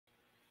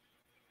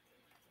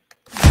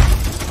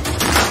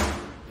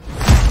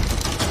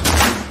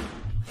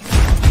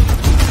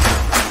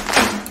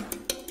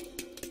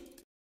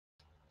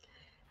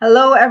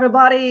Hello,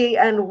 everybody,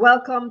 and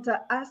welcome to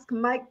Ask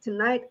Mike.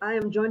 Tonight, I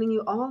am joining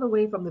you all the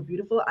way from the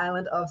beautiful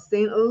island of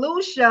St.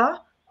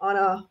 Lucia on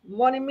a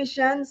money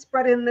mission,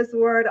 spreading this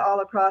word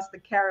all across the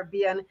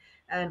Caribbean.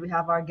 And we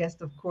have our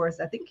guest, of course.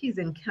 I think he's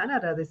in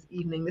Canada this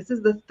evening. This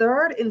is the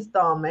third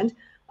installment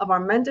of our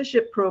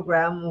mentorship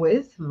program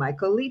with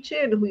Michael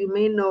Leachin, who you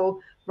may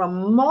know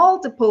from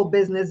multiple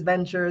business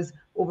ventures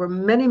over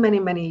many, many,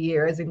 many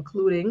years,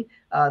 including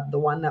the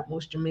one that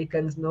most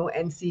Jamaicans know,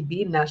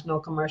 NCB, National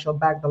Commercial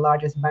Bank, the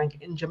largest bank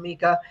in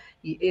Jamaica.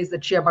 He is the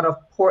chairman of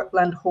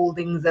Portland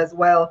Holdings as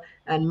well,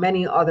 and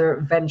many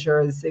other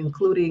ventures,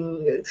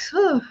 including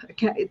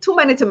too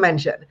many to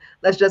mention.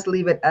 Let's just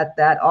leave it at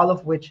that, all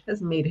of which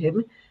has made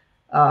him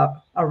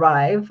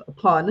arrive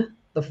upon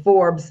the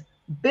Forbes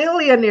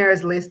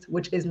Billionaires list,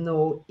 which is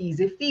no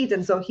easy feat.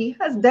 And so he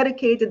has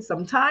dedicated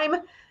some time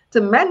to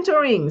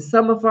mentoring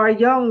some of our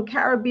young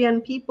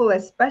Caribbean people,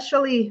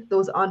 especially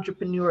those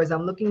entrepreneurs.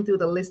 I'm looking through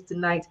the list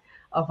tonight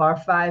of our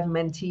 5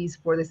 mentees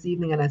for this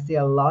evening, and I see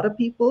a lot of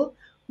people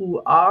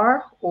who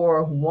are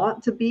or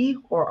want to be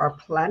or are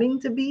planning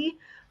to be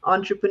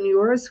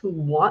entrepreneurs who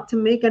want to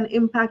make an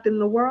impact in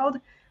the world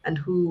and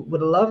who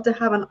would love to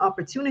have an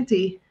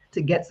opportunity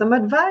to get some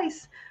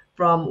advice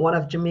from one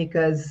of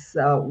Jamaica's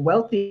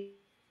wealthiest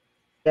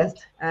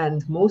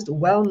and most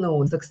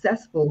well-known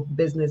successful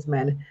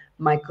businessmen,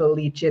 Michael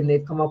Leachin.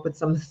 They've come up with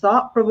some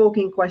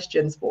thought-provoking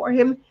questions for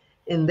him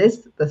in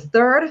this, the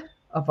third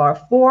of our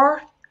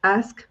 4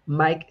 Ask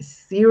Mike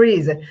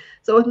series.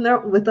 So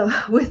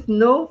with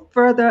no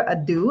further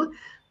ado,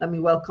 let me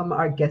welcome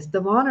our guest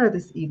of honor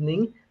this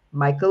evening,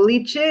 Michael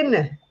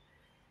Leachin.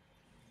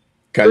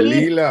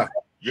 Kalila,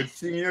 good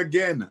seeing you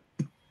again.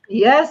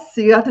 Yes,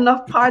 you got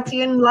enough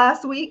partying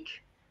last week?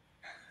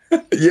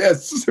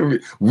 Yes,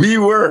 we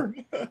were.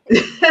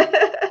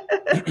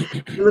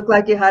 You look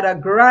like you had a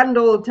grand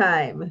old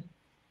time.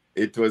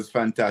 It was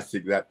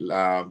fantastic that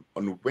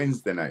on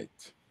Wednesday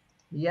night.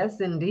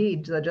 Yes,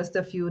 indeed. So just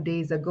a few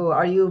days ago.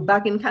 Are you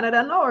back in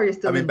Canada now, or are you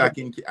still I'm back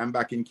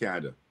in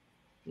Canada.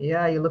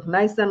 Yeah, you look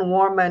nice and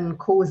warm and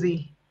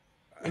cozy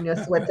in your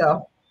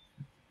sweater.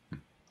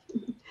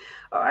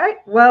 All right.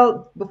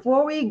 Well,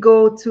 before we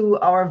go to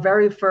our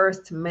very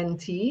first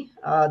mentee,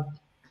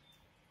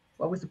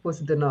 what we're supposed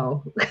to do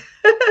now?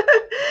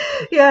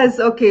 Yes,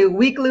 okay.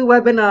 Weekly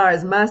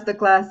webinars,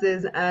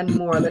 masterclasses, and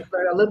more. Let's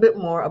learn a little bit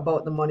more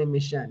about the Money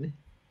Mission.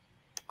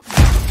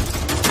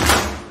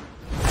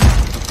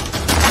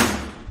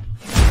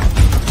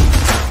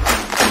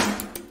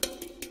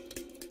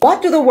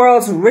 What do the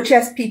world's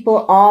richest people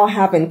all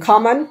have in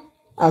common?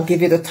 I'll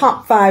give you the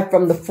top 5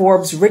 from the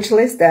Forbes Rich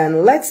List,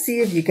 and let's see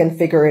if you can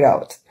figure it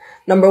out.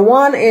 Number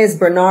 1 is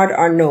Bernard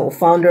Arnault,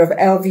 founder of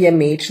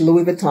LVMH,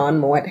 Louis Vuitton,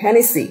 Moet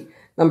Hennessy.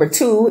 Number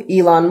 2,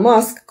 Elon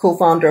Musk,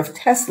 co-founder of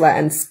Tesla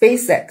and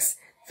SpaceX.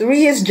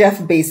 3 is Jeff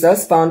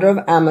Bezos, founder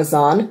of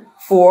Amazon.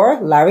 4,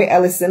 Larry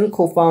Ellison,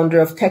 co-founder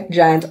of tech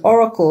giant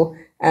Oracle.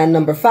 And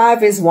number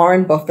 5 is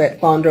Warren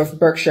Buffett, founder of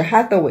Berkshire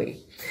Hathaway.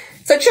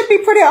 So it should be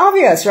pretty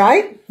obvious,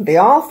 right? They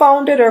all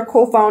founded or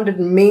co-founded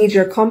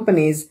major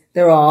companies.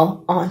 They're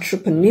all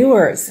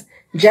entrepreneurs.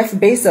 Jeff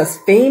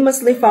Bezos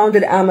famously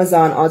founded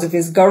Amazon out of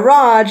his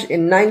garage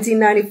in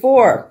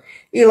 1994.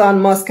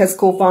 Elon Musk has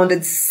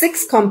co-founded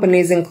 6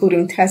 companies,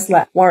 including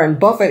Tesla. Warren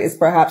Buffett is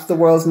perhaps the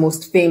world's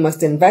most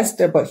famous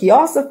investor, but he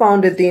also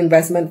founded the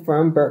investment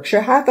firm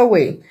Berkshire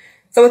Hathaway.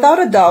 So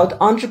without a doubt,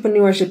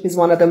 entrepreneurship is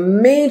one of the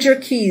major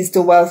keys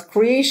to wealth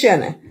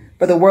creation.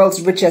 For the world's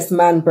richest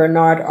man,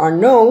 Bernard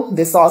Arnault,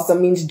 this also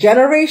means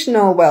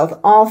generational wealth.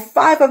 All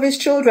 5 of his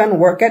children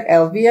work at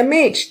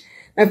LVMH.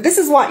 Now, if this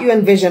is what you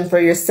envision for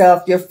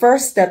yourself, your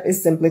first step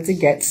is simply to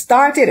get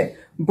started.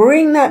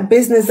 Bring that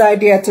business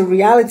idea to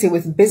reality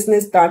with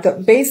Business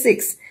Startup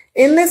Basics.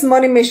 In this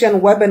Money Mission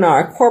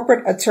webinar,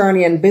 corporate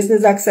attorney and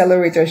business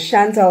accelerator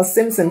Chantal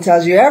Simpson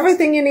tells you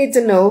everything you need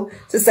to know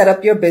to set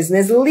up your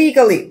business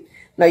legally.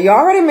 Now, you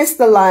already missed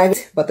the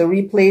live, but the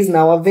replay is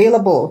now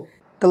available.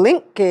 The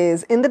link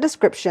is in the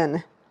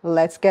description.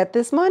 Let's get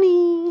this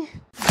money.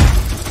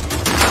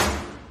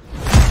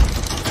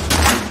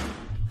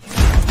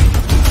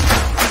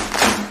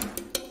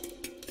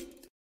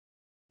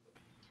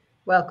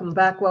 Welcome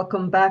back.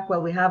 Welcome back.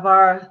 Well, we have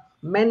our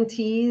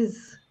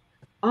mentees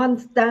on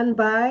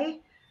standby,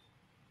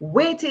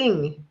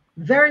 waiting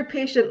very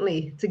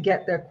patiently to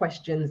get their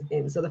questions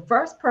in. So the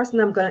first person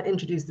I'm going to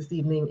introduce this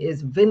evening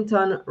is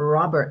Vinton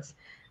Roberts.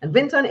 And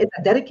Vinton is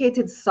a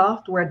dedicated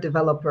software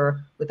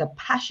developer with a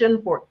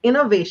passion for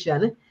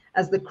innovation.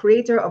 As the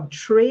creator of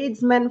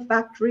Tradesman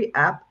Factory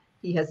app,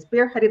 he has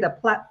spearheaded a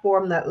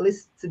platform that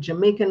lists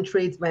Jamaican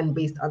tradesmen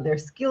based on their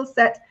skill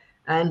set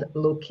and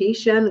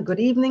location.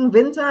 Good evening,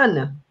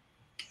 Vinton.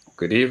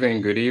 Good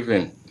evening, good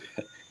evening.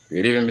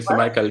 Good evening, Mr.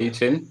 Michael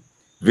Leachin.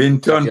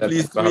 Vinton,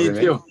 pleased to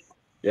meet you.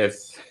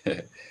 Yes.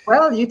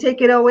 Well, you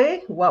take it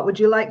away. What would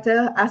you like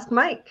to ask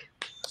Mike?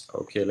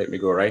 Okay, let me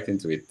go right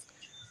into it.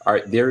 All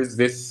right, there is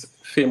this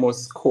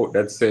famous quote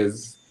that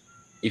says,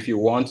 if you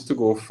want to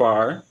go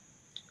far,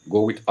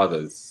 go with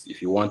others.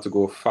 If you want to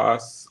go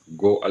fast,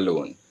 go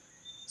alone.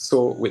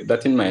 So with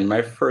that in mind,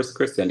 my first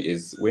question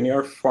is, when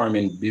you're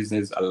forming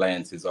business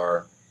alliances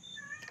or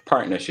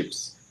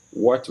partnerships,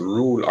 what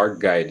rule or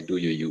guide do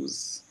you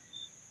use?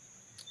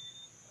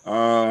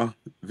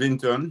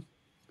 Vinton,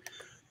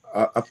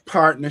 a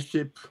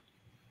partnership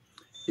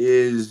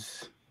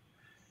is,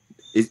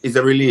 is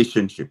a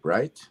relationship,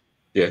 right?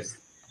 Yes.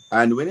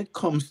 And when it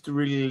comes to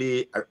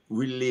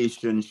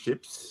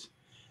relationships,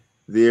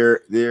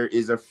 there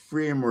is a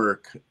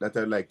framework that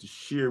I'd like to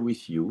share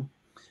with you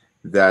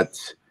that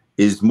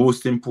is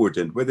most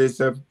important, whether it's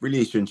a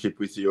relationship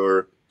with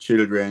your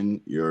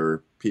children,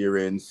 your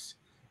parents,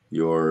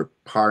 your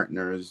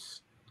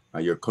partners,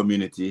 your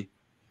community.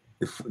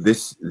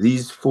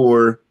 These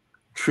four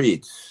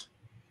traits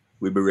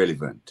will be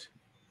relevant.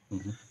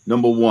 Mhm.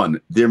 Number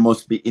one, there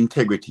must be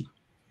integrity.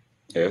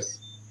 Yes.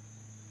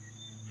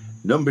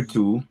 Number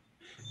two,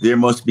 there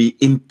must be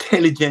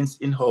intelligence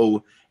in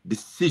how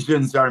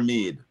decisions are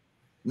made.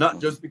 Not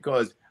Mhm. just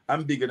because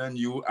I'm bigger than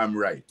you, I'm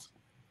right.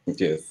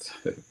 Yes.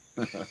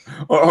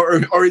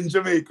 Or in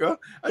Jamaica,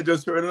 I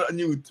just heard a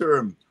new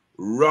term,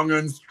 wrong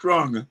and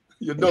strong.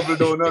 You double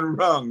down on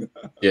wrong,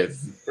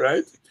 Yes.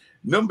 right?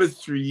 Number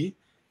three,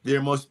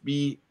 there must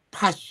be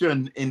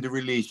passion in the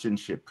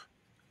relationship.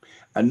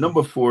 And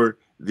number four,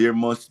 there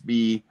must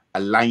be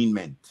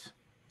alignment.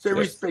 So, Yes.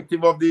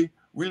 irrespective of the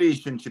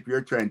relationship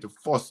you're trying to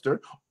foster,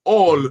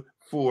 all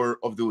four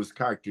of those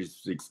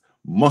characteristics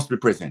must be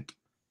present.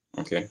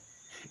 Okay.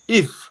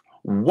 If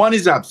one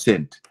is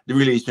absent, the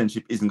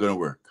relationship isn't going to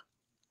work.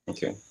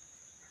 Okay.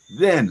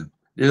 Then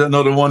there's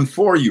another one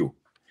for you.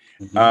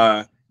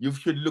 Mhm. You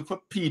should look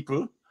for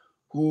people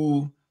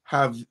who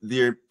have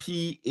their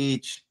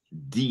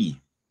PhD.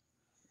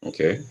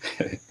 Okay.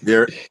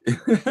 They're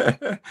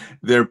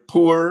they're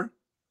poor,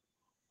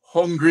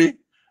 hungry,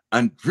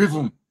 and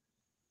driven.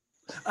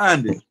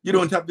 And you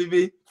don't have to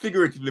be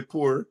figuratively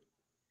poor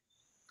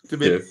to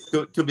be Yes.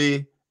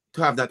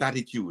 to have that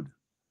attitude.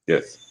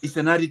 Yes. It's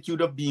an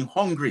attitude of being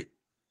hungry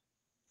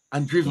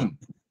and driven.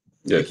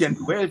 You Yes. can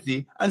be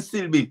wealthy and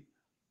still be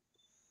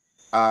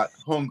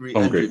hungry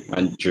and Hungry driven.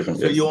 and driven.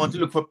 So you Yes. want to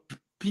look for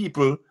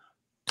people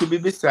to be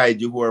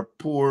beside you who are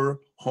poor,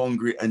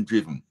 hungry, and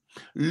driven.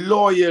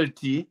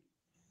 Loyalty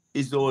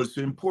is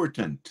also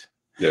important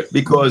Yes.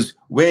 because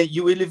when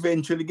you will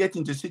eventually get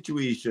into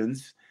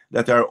situations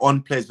that are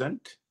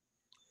unpleasant,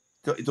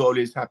 so it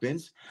always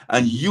happens,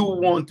 and you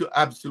want to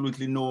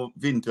absolutely know,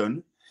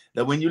 Vinton,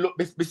 that when you look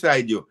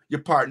beside you,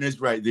 your partner is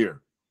right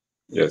there,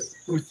 Yes.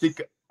 through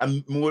thick,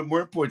 and more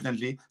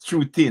importantly,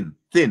 through thin.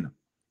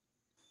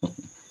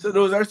 So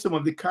those are some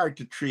of the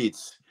character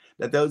traits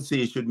that I would say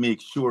you should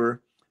make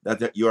sure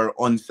that you are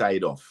on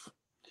side of.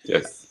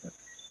 Yes.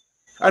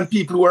 And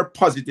people who are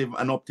positive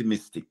and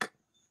optimistic,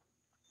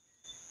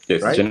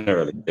 Yes. right?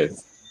 Generally.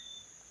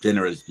 Yes.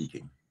 Generally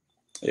speaking.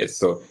 Yes.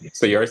 So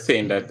you're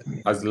saying that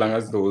as long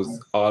as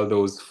all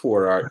those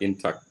four are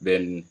intact,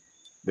 then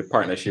the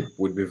partnership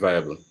would be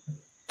viable.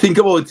 Think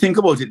about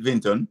it,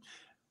 Vinton.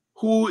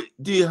 Who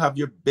do you have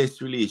your best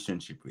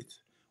relationship with?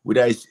 Would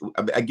I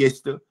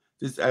guess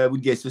I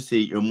would guess to say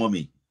your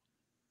mommy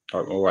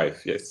Or my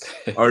wife. Yes.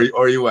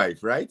 or your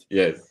wife, right?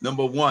 Yes.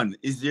 Number one,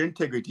 is there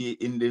integrity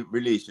in the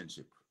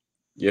relationship?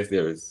 Yes,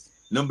 there is.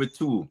 Number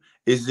two,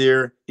 is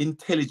there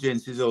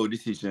intelligence is how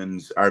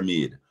decisions are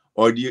made?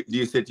 Or do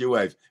you say to your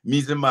wife,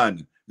 me's a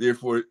man,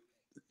 therefore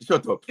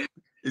shut up?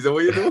 Is that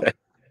what you do?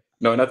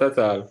 No, not at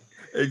all.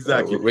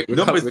 Exactly. We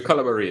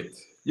collaborate.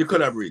 You Yes.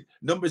 collaborate.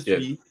 Number Yes.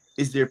 three,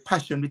 is there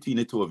passion between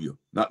the two of you?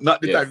 Not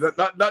the Yes. type,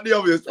 not the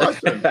obvious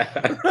passion,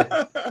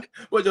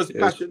 but just Yes.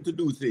 passion to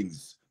do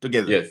things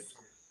together, Yes.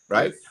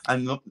 right? Yes.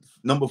 And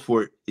number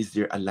four, is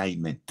there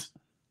alignment?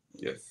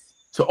 Yes.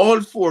 So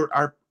all four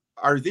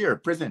are there,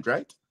 present,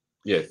 right?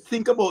 Yes.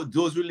 Think about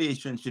those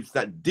relationships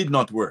that did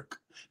not work.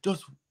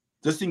 Just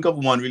just think of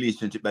one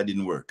relationship that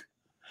didn't work.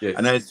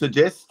 And Yes. I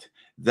suggest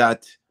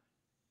that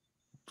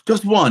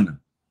just one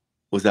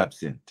was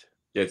absent.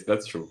 Yes,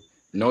 that's true.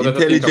 Now that I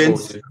think about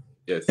Intelligence. it,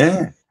 yes.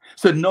 Yeah.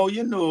 So now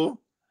you know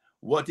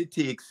what it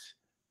takes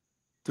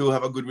to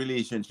have a good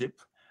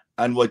relationship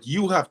and what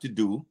you have to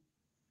do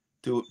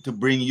to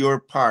bring your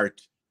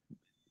part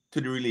to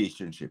the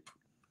relationship.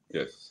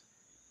 Yes.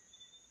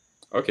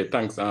 Okay,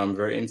 thanks.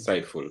 Very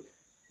insightful.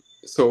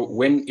 So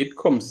when it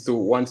comes to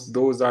once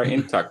those are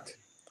intact,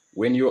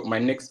 my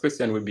next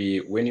question would be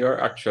when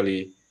you're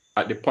actually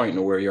at the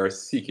point where you're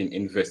seeking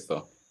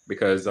investor,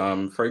 because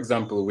for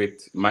example,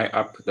 with my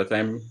app that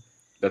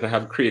I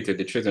have created,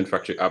 the Treasure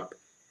Factory app,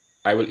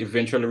 I will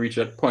eventually reach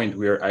that point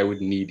where I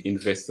would need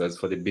investors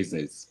for the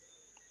business.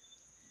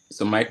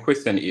 So my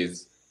question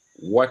is,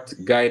 what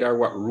guide or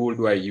what rule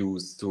do I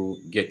use to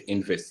get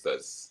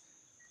investors?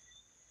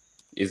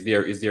 Is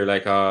there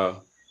like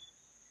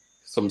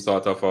some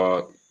sort of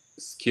a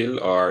skill,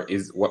 or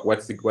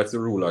what's the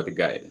rule or the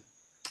guide?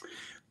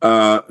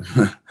 Uh,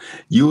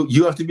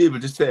 you have to be able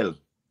to sell,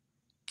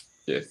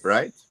 Yes.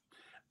 right?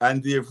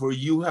 And therefore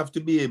you have to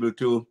be able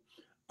to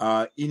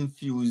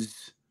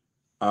infuse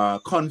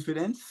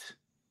confidence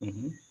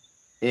Hmm.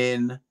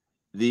 in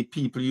the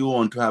people you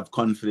want to have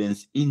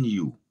confidence in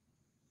you.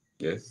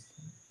 Yes.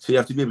 So you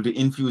have to be able to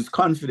infuse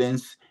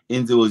confidence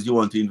in those you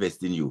want to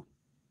invest in you.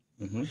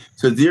 Mm-hmm.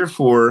 So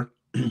therefore,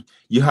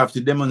 you have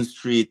to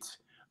demonstrate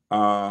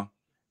uh,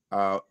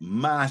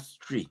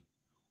 mastery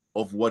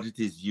of what it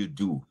is you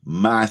do.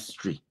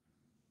 Mastery.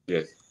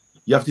 Yes.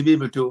 You have to be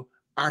able to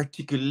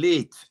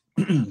articulate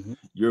Mm-hmm.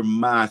 your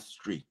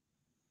mastery.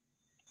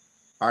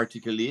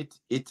 Articulate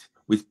it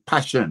with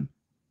passion,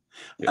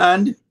 Yes.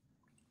 and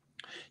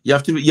you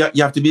have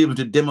to be able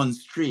to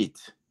demonstrate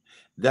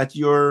that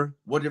your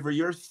whatever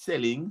you're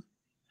selling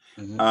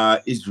Mm-hmm.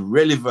 is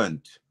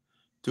relevant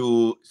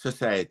to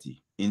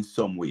society in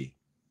some way,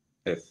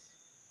 Yes.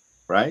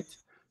 right?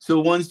 So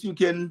once you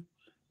can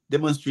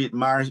demonstrate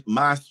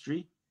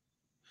mastery,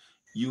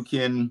 you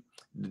can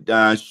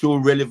show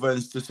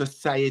relevance to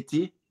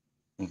society,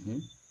 Mm-hmm.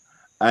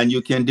 and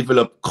you can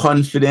develop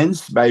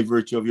confidence by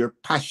virtue of your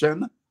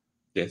passion,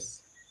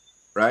 Yes.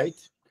 right?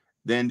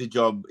 Then the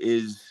job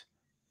is,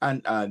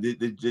 and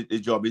the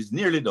job is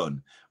nearly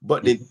done.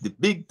 But Mm-hmm. the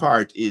big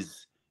part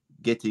is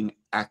getting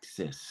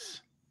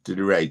access to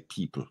the right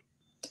people.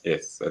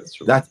 Yes, that's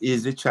true. That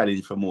is the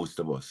challenge for most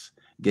of us,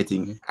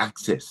 getting Mm-hmm.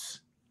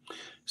 access.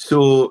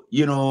 So,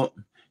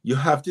 you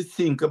have to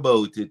think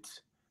about it,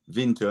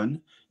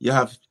 Vinton. You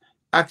have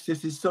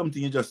access is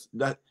something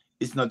that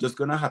it's not just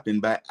going to happen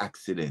by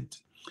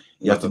accident.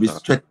 You have Not to at be all.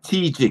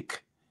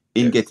 strategic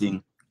in Yes.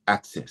 getting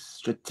access,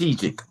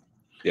 strategic,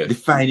 Yes.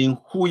 defining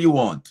who you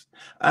want,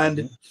 and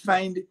Mm-hmm.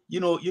 find,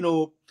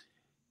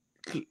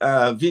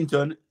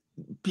 Vinton,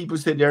 people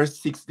say there are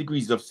 6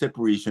 degrees of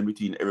separation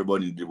between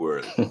everybody in the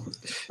world,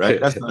 right?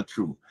 That's not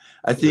true.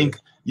 I Yes. think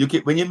you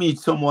can, when you meet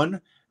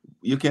someone,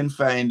 you can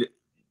find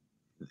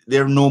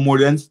there are no more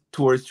than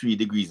 2 or 3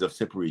 degrees of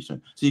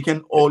separation. So you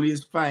can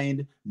always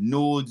find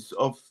nodes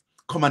of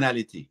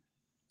commonality,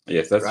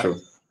 Yes, that's right? true.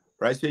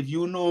 Right. So if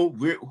you know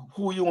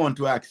who you want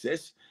to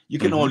access, you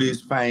can Mm-hmm.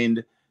 always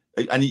find,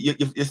 and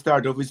you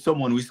start off with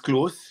someone who is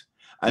close,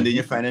 and then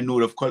you Mm-hmm. find a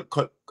node of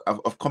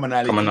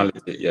commonality,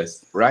 Commonality.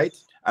 Yes. right?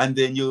 And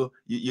then you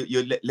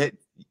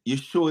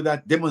show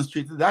that,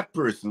 demonstrate to that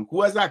person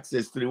who has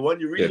access to the one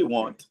you Yes. really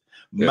want,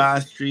 Yes.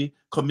 mastery,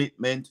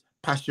 commitment,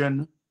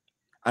 passion,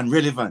 and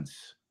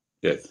relevance.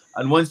 Yes.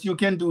 And once you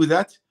can do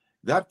that,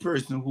 that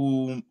person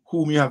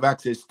whom you have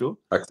access to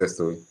Access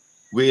to it.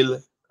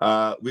 will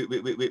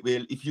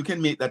will, if you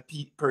can make that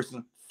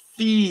person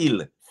feel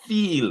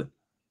The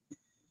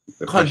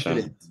passion.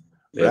 confident,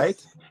 right?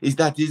 Yes. Is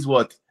that is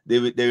what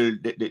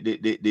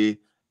the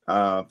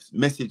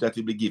message that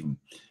will be given.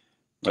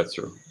 That's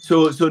true.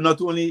 So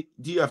not only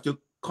do you have to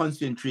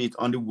concentrate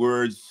on the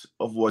words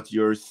of what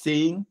you're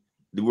saying,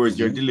 the words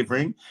you're Mm-hmm.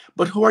 delivering,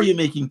 but how are you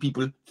making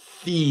people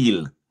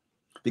feel?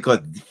 Because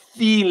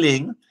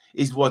feeling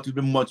is what will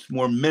be much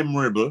more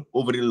memorable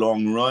over the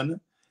long run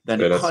than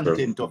the Yeah, that's true.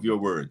 content of your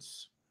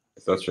words.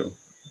 That's true.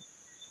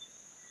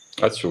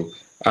 That's true.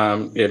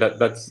 Yeah,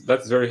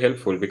 that's very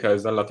helpful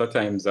because a lot of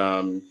times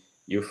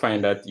you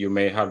find that you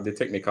may have the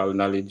technical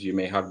knowledge, you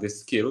may have the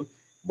skill,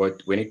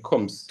 but when it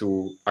comes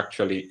to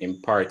actually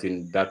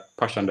imparting that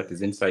passion that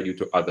is inside you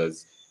to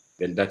others,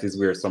 then that is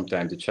where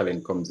sometimes the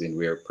challenge comes in,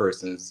 where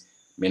persons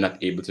may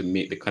not able to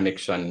make the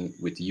connection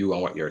with you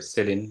and what you're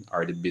selling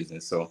or the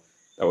business. So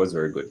that was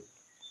very good.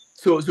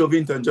 So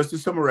Vinton, just to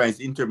summarize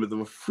in terms of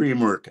a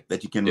framework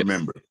that you can Yes.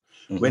 remember,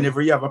 Mm-hmm.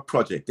 whenever you have a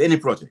project,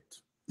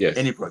 Yes.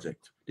 any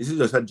project, this is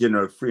just a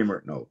general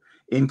framework now,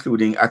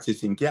 including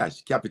accessing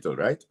capital,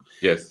 right?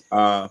 Yes.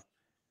 Uh,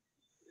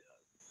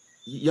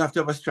 you have to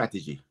have a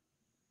strategy,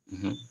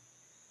 Mm-hmm.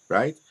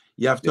 right?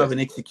 You have to have Yes. an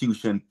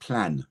execution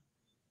plan,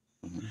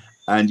 Mm-hmm.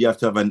 and you have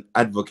to have an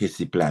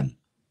advocacy plan.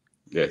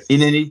 Yes.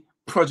 In any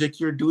project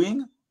you're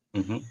doing,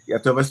 Mm-hmm. you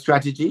have to have a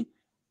strategy,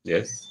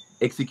 Yes.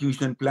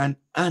 execution plan,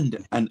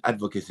 and an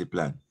advocacy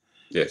plan.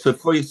 Yes. So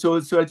for you, so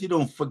that you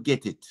don't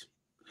forget it.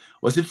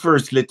 What's the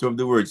first letter of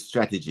the word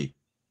strategy?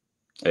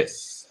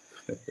 S.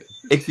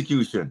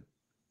 Execution,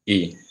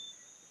 E.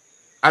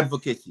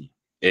 advocacy.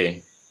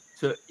 A.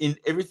 So in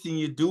everything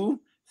you do,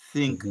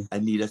 think Mm-hmm. I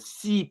need a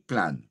C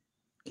plan,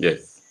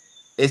 Yes.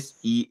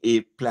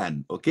 SEA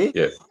plan. Okay,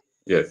 Yes.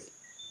 Yes.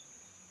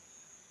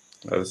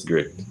 That's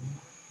great.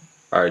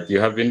 All right. You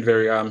have been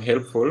very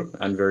helpful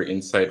and very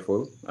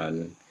insightful,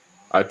 and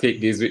I'll take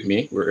these with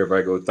me wherever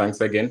I go.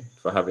 Thanks again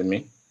for having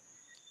me.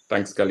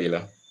 Thanks,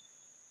 Kalila.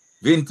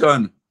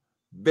 Vinton.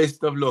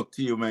 Best of luck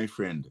to you, my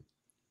friend.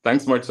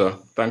 Thanks much, sir.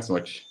 Thanks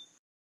much.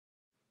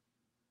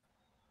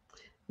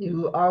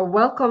 You are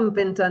welcome,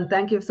 Vinton.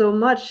 Thank you so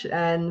much.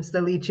 And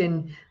Mr.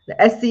 Leachin, the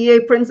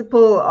SCA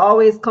principle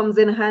always comes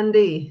in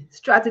handy.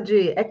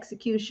 Strategy,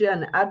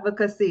 execution,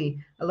 advocacy.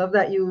 I love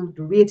that you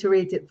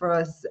reiterate it for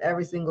us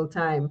every single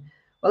time.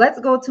 Well, let's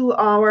go to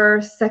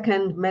our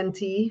second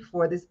mentee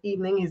for this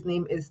evening. His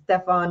name is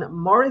Stefan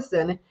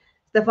Morrison.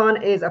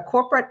 Stefan is a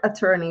corporate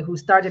attorney who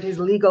started his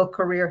legal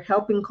career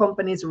helping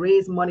companies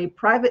raise money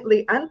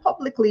privately and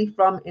publicly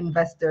from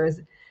investors.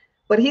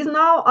 But he's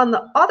now on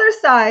the other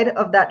side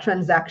of that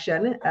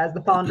transaction as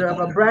the founder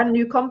of a brand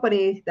new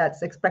company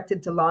that's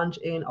expected to launch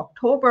in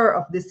October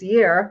of this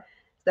year.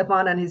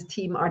 Stefan and his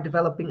team are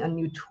developing a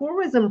new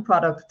tourism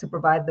product to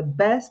provide the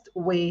best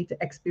way to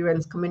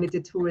experience community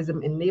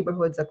tourism in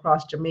neighborhoods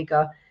across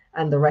Jamaica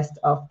and the rest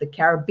of the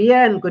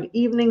Caribbean. Good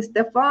evening,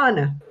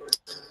 Stefan.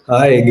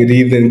 Hi, good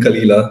evening,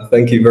 Kalila.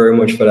 Thank you very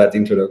much for that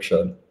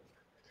introduction.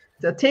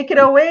 So take it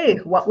away.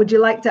 What would you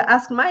like to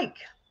ask Mike?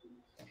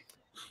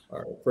 All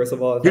right. First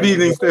of all, Good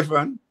evening,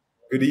 Stefan.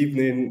 Good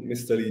evening,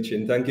 Mr.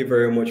 Leachin. Thank you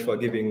very much for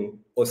giving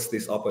us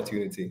this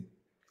opportunity.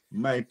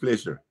 My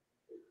pleasure.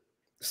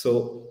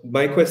 So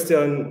my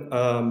question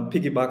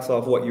piggybacks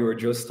off what you were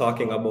just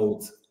talking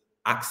about,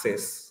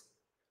 access.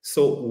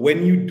 So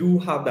when you do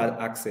have that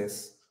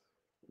access,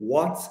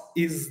 what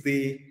is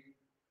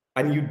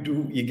and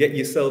you get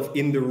yourself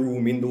in the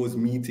room in those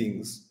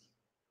meetings,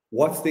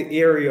 what's the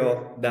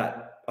area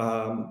that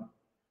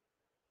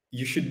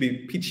you should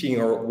be pitching,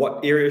 or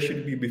what area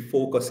should we be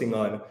focusing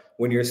on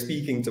when you're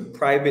speaking to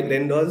private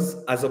lenders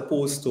as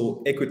opposed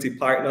to equity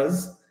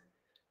partners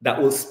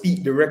that will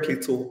speak directly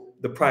to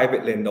the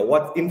private lender?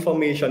 What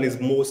information is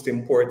most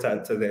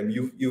important to them?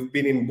 You've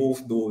been in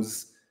both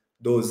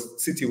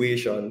those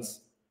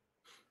situations.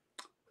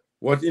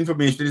 What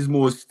information is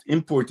most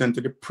important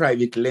to the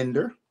private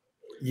lender?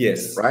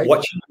 Yes. Right.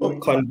 What should you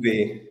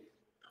convey?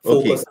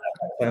 Focus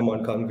that time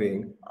on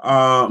conveying.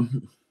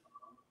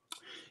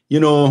 You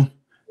know,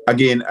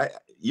 again,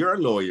 you're a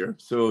lawyer,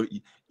 so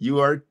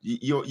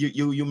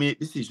you make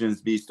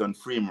decisions based on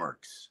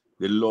frameworks.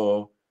 The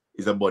law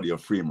is a body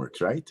of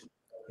frameworks, right?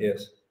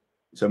 Yes.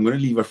 So I'm going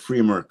to leave a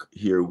framework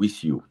here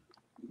with you.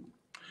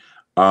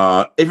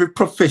 Every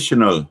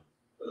professional,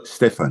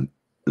 Stefan,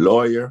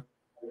 lawyer,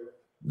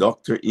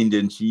 doctor,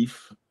 Indian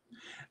chief,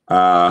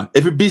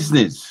 every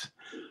business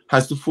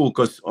has to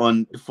focus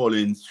on the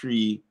following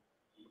three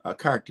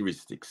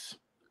characteristics.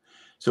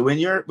 So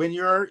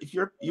if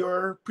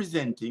you're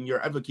presenting,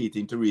 you're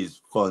advocating to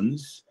raise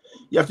funds,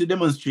 you have to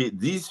demonstrate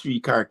these three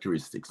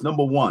characteristics.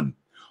 Number one,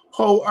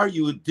 how are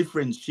you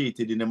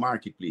differentiated in the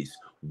marketplace?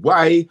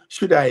 Why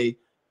should I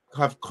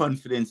have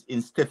confidence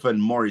in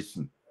Stefan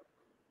Morrison?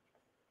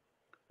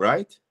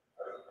 Right?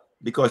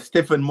 Because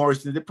Stefan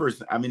Morrison is the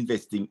person I'm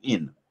investing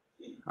in.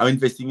 I'm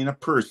investing in a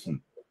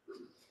person.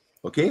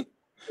 Okay?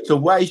 So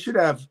why should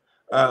I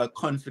have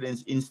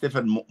confidence in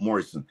Stefan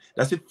Morrison?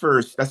 That's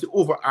the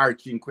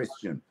overarching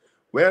question.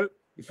 Well,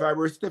 if I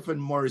were Stefan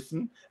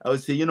Morrison, I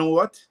would say, you know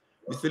what,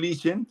 Mr.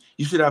 Leachin,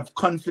 you should have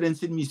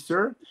confidence in me,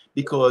 sir,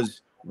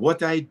 because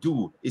what I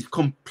do is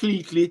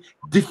completely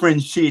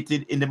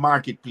differentiated in the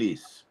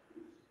marketplace.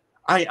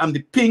 I am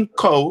the pink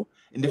cow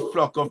in the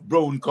flock of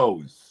brown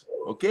cows.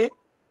 Okay?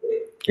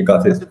 You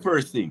got it. That's the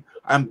first thing.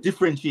 I'm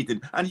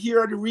differentiated. And here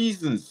are the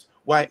reasons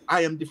why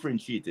I am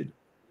differentiated.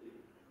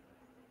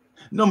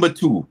 Number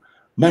two,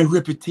 my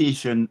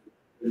reputation,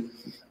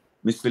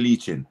 Mr.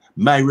 Leachin,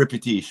 my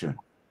reputation.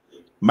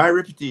 My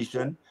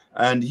reputation,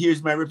 and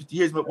here's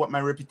what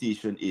my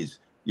reputation is.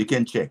 You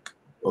can check.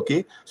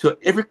 Okay? So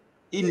every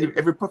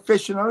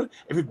professional,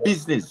 every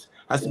business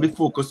has to be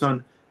focused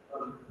on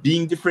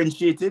being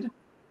differentiated,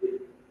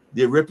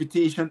 their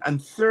reputation,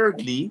 and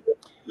thirdly,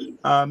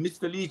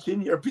 Mr.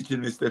 Leachin, you're pitching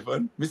me,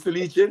 Stefan. Mr.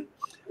 Leachin,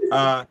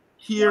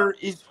 here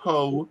is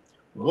how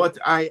what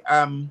I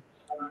am.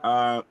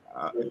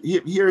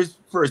 Here's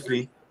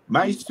firstly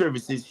my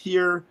services.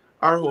 Here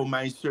are how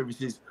my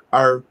services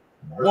are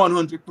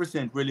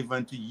 100%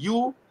 relevant to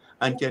you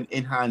and can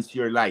enhance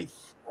your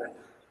life.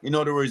 In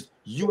other words,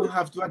 you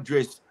have to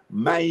address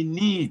my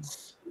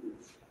needs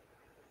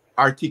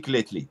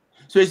articulately.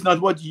 So it's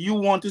not what you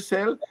want to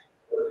sell,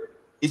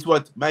 it's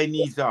what my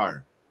needs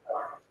are.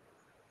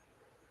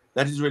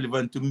 That is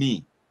relevant to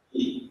me.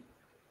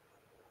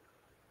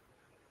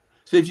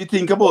 So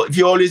if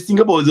you always think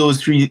about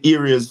those three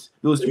areas,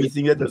 those three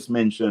things I just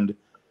mentioned,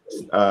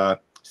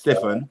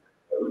 Stefan,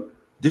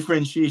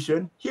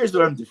 differentiation, here's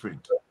where I'm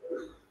different.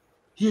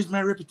 Here's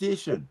my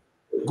reputation.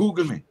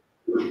 Google me.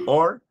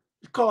 Or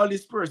call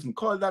this person,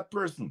 call that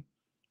person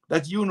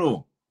that you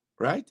know,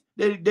 right?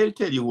 They'll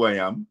tell you who I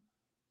am.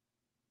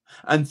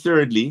 And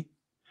thirdly,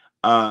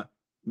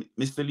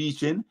 Mr.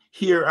 Leachin,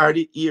 here are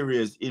the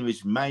areas in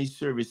which my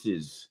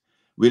services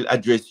will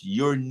address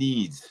your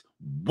needs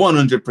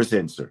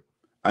 100%, sir.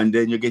 And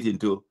then you get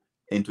into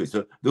it.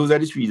 So those are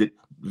the three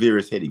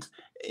various headings.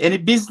 Any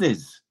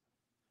business,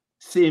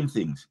 same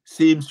things,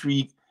 same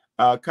three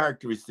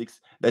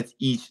characteristics that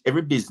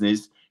every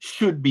business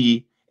should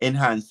be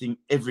enhancing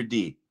every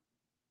day.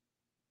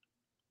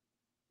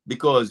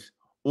 Because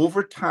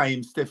over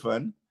time,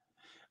 Stefan,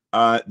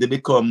 they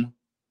become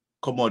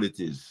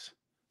commodities.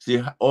 So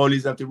you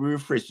always have to be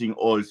refreshing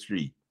all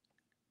three.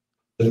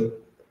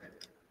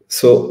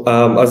 So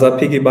as I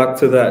piggyback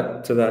to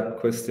that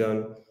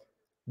question,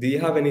 do you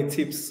have any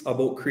tips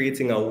about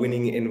creating a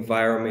winning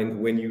environment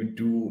when you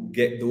do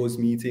get those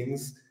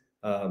meetings?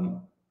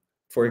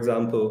 For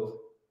example,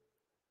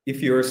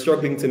 if you're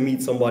struggling to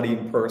meet somebody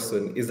in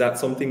person, is that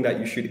something that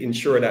you should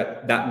ensure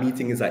that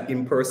meeting is an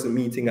in-person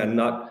meeting and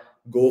not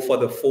go for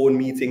the phone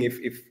meeting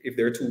if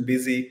they're too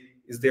busy?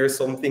 Is there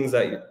some things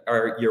that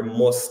are your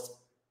must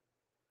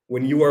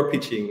when you are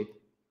pitching?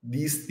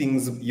 these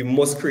things, you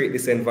must create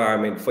this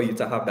environment for you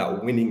to have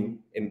that winning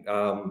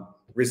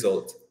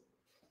result?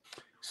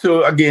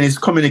 So again, it's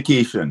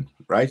communication,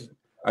 right?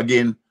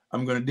 Again,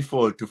 I'm going to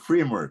default to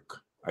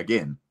framework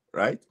again,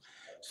 right?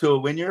 So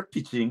when you're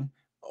pitching,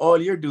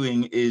 all you're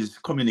doing is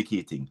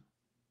communicating,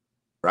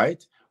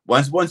 right?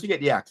 Once you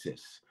get the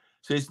access.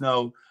 So it's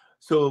now,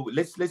 so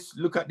let's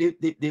look at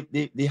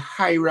the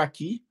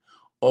hierarchy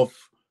of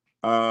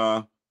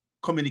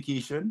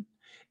communication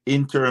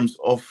in terms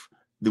of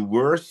the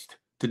worst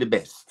to the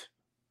best.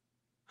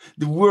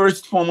 The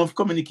worst form of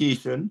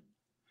communication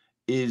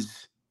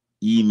is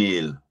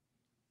email.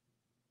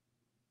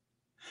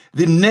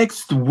 The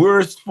next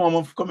worst form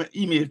of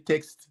email,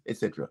 text,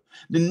 etc.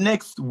 The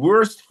next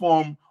worst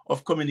form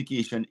of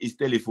communication is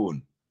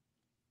telephone.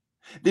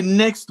 The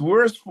next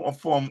worst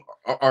form,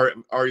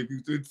 or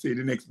you could say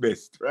the next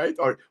best, right?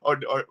 Or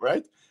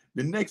right?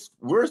 The next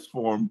worst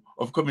form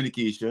of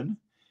communication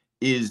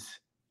is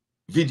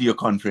video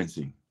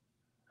conferencing.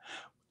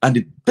 And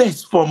the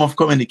best form of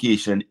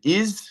communication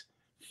is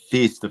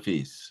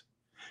face-to-face.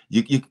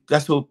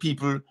 That's how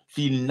people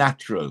feel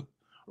natural,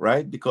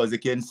 right? Because they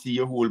can see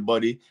your whole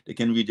body, they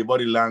can read your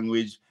body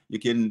language.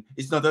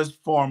 It's not as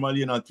formal,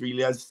 you're not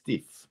really as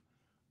stiff,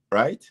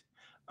 right?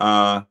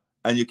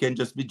 And you can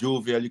just be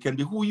jovial. You can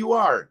be who you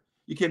are.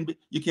 You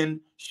can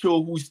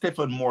show who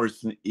Stephen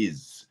Morrison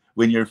is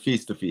when you're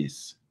face to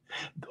face.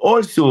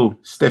 Also,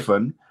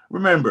 Stephen,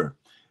 remember,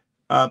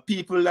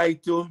 people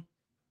like to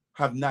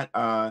have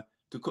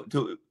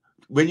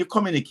when you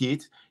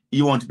communicate,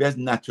 you want to be as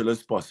natural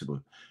as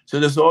possible. So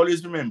just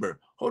always remember,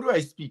 how do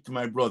I speak to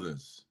my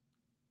brothers?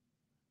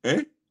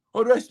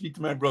 How do I speak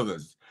to my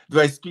brothers? Do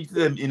I speak to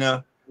them in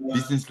a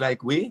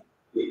business-like way?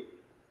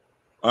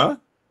 So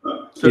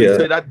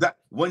that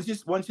once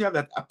you have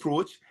that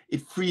approach,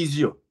 it frees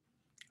you,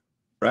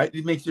 right?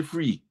 It makes you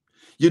free.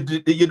 You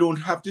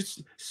don't have to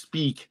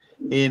speak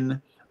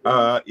in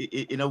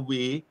a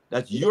way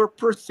that your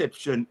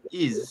perception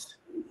is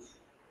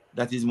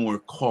more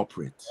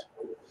corporate.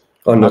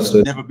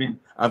 Understood.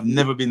 I've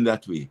never been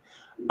that way.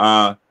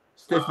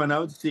 Stefan, I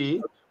would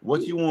say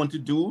what you want to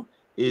do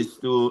is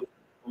to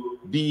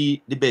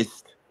be the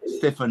best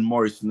Stephen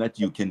Morrison that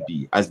you can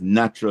be, as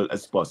natural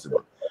as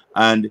possible.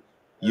 And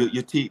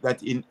you take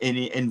that in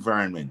any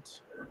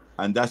environment.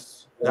 And that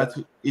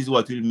is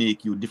what will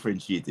make you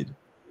differentiated,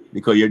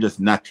 because you're just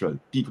natural.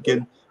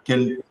 People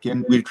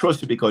will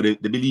trust you because they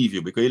believe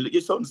you, because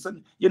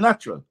you're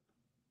natural.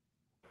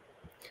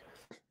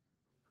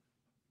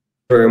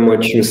 Very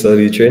much, Mr.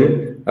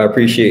 Lichin. I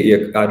appreciate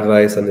your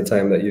advice and the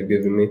time that you've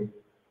given me.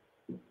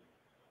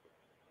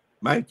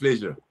 My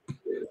pleasure.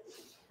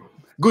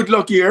 Good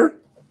luck here.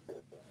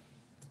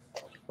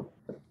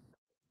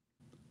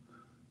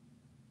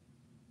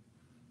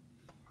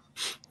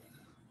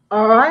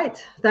 All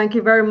right. Thank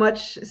you very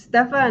much,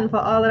 Stefan, for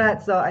all of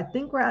that. So I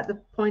think we're at the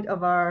point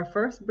of our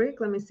first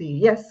break. Let me see.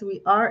 Yes,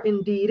 we are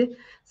indeed.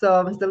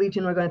 So, Mr.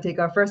 Lichin, we're going to take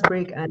our first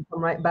break and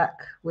come right back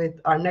with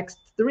our next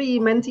 3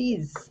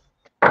 mentees.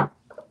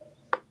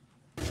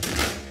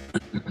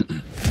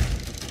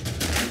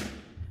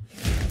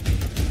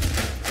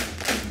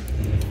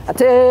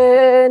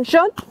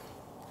 Attention!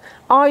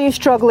 Are you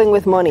struggling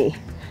with money?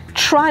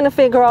 Trying to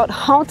figure out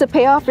how to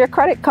pay off your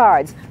credit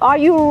cards? Are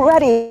you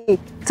ready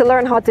to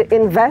learn how to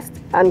invest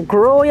and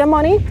grow your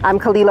money? I'm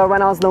Kalila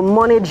Reynolds, the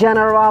Money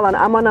General, and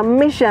I'm on a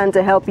mission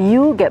to help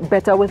you get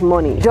better with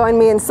money. Join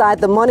me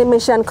inside the Money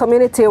Mission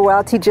community, where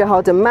I'll teach you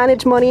how to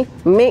manage money,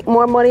 make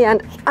more money,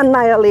 and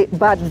annihilate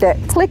bad debt.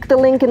 Click the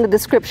link in the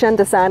description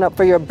to sign up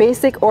for your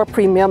basic or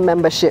premium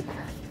membership.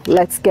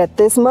 Let's get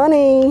this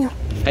money.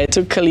 I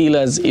took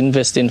Kalila's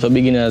Investing for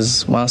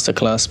Beginners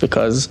masterclass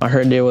because I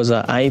heard there was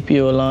an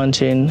IPO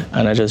launching,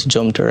 and I just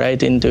jumped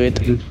right into it.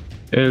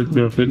 Help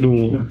me to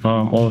know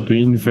how to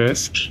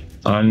invest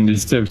and the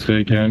steps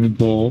you can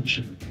go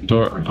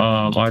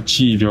to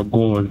achieve your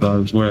goals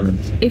as well.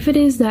 If it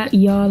is that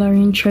y'all are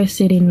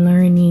interested in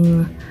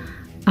learning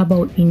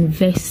about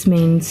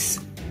investments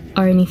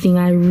or anything,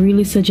 I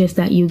really suggest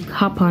that you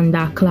hop on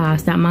that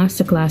class, that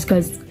masterclass,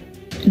 because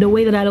the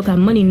way that I look at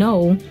money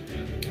now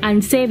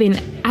and saving,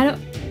 I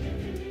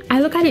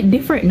look at it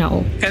different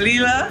now.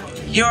 Kalila,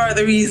 you're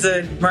the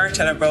reason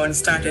Merchant Brown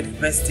started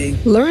investing.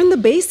 Learn the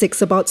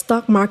basics about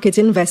stock market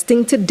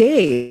investing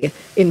today.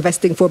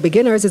 Investing for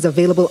Beginners is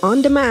available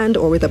on demand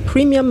or with a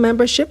premium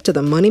membership to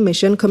the Money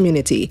Mission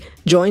community.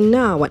 Join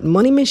now at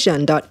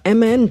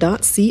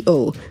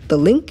moneymission.mn.co. The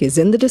link is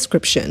in the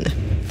description.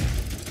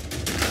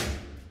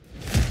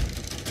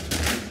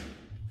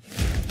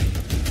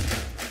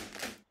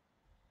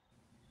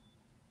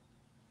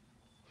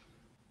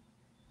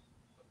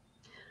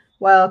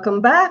 Welcome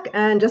back.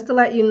 And just to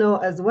let you know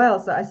as well,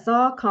 so I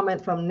saw a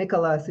comment from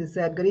Nicholas who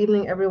said, "Good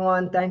evening,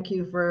 everyone. Thank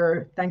you,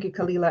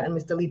 Kalila and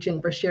Mr.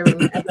 Lichin, for sharing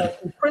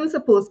the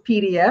Principles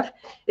PDF.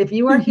 If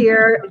you were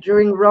here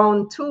during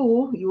round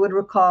 2, you would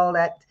recall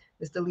that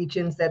Mr.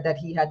 Lichin said that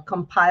he had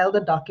compiled a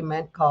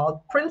document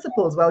called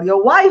Principles. Well,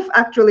 your wife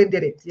actually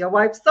did it. Your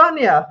wife,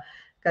 Sonia,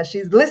 because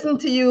she's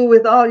listened to you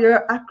with all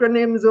your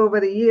acronyms over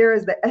the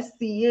years, the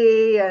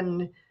SCA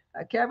and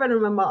I can't even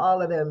remember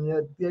all of them.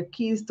 Your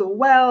keys to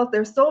wealth.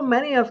 There's so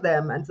many of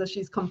them, and so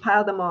she's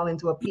compiled them all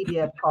into a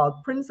PDF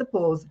called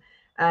Principles.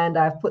 And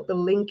I've put the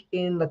link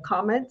in the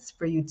comments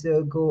for you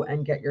to go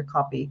and get your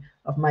copy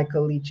of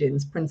Michael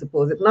Leachin's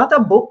Principles. It's not a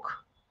book,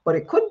 but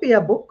it could be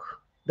a book.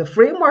 The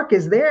framework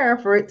is there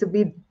for it to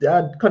be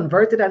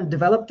converted and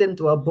developed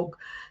into a book.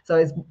 So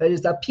it's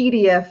a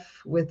PDF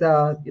with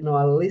a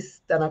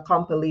list and a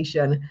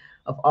compilation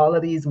of all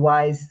of these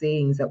wise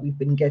sayings that we've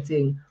been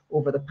getting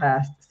over the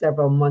past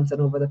several months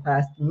and over the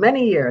past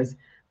many years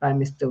by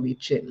Mr.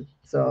 Leachin.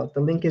 So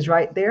the link is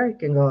right there. You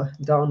can go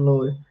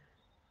download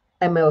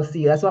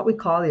MLC. That's what we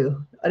call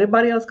you.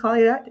 Anybody else call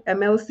you that?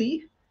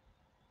 MLC?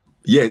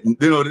 Yeah,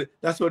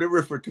 that's what they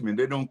refer to me.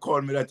 They don't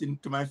call me that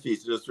into my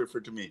face. They just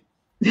refer to me.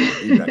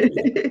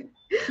 Exactly.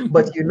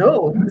 But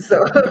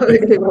so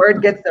the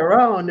word gets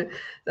around.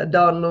 The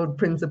Download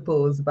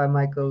Principles by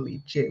Michael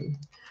Leachin.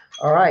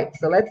 All right,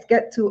 so let's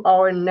get to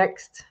our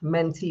next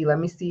mentee. Let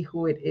me see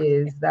who it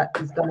is. That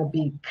is going to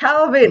be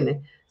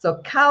Calvin. So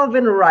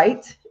Calvin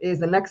Wright is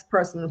the next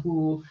person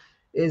who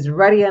is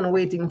ready and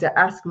waiting to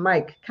ask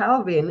Mike.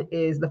 Calvin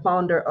is the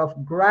founder of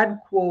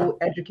GradQuo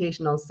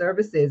Educational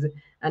Services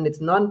and its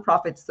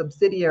nonprofit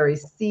subsidiary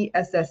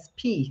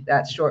CSSP,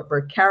 that's short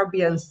for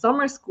Caribbean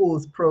Summer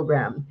Schools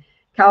Program.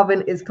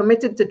 Calvin is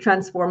committed to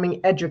transforming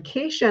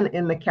education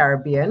in the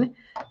Caribbean.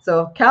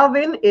 So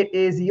Calvin, it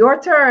is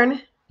your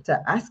turn to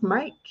ask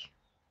Mike.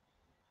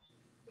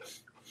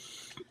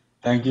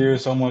 Thank you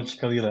so much,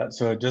 Kalila.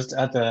 So just to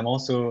add that, I'm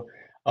also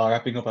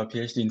wrapping up a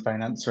PhD in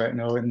finance right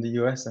now in the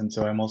US. And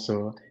so I'm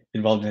also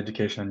involved in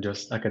education,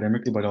 just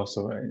academically, but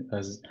also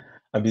as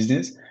a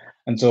business.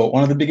 And so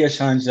one of the biggest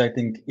challenges I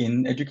think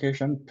in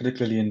education,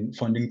 particularly in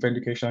funding for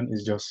education,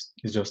 is just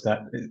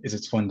that, is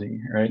its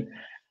funding, right?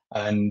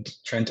 And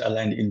trying to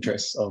align the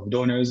interests of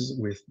donors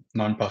with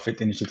nonprofit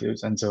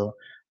initiatives. And so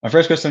my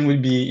first question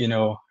would be,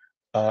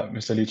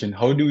 Mr. Leachin,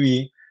 how do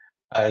we,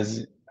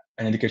 as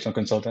an educational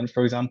consultant,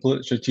 for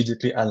example,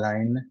 strategically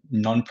align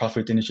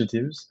nonprofit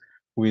initiatives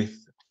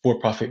with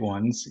for-profit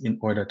ones in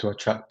order to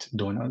attract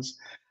donors?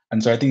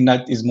 And so I think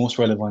that is most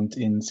relevant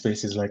in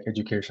spaces like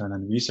education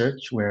and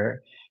research,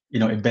 where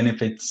it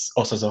benefits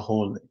us as a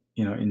whole,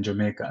 in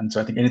Jamaica. And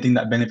so I think anything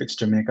that benefits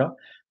Jamaica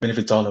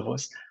benefits all of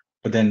us.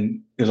 But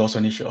then there's also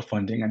an issue of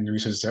funding, and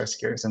resources are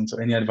scarce. And so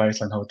any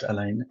advice on how to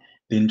align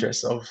the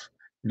interests of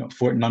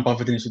for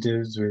nonprofit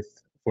initiatives with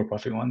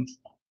for-profit ones?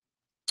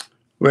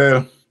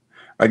 Well,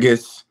 I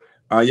guess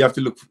you have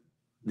to look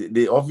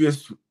the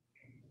obvious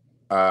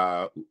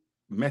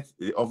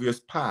the obvious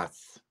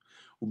path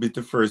would be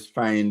to first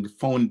find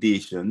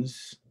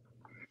foundations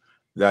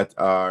that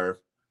are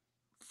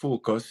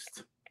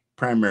focused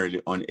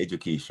primarily on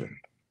education,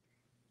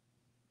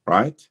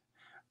 right?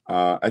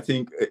 I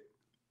think,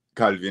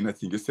 Calvin, I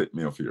think you set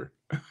me off here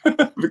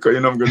because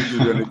I'm going to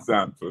give you an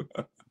example.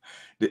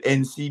 The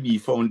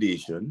NCB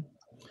Foundation,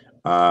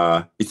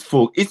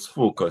 its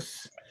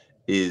focus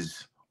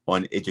is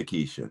on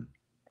education,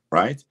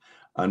 right?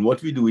 And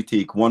what we do, we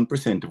take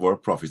 1% of our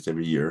profits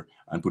every year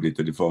and put it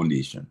to the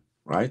foundation,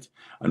 right?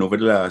 And over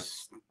the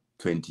last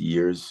 20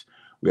 years,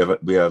 we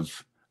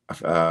have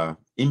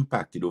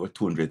impacted over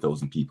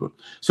 200,000 people.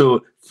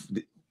 So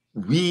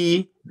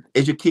we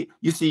educate.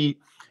 You see,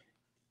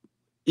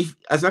 if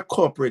as a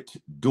corporate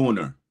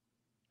donor,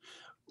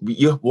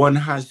 one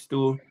has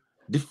to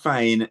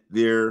define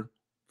their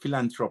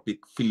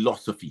philanthropic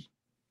philosophy.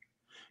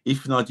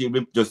 If not, you'll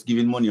be just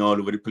giving money all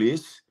over the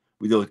place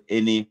without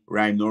any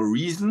rhyme or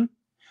reason,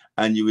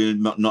 and you will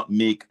not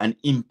make an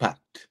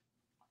impact.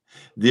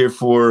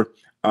 Therefore,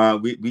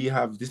 we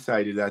have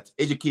decided that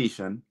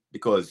education,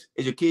 because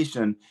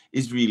education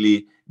is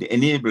really the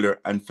enabler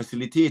and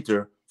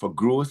facilitator for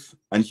growth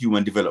and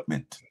human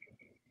development,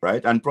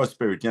 right? And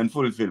prosperity and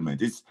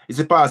fulfillment. It's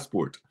a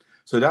passport.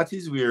 So that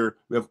is where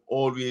we have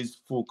always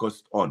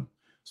focused on.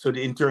 So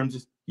in terms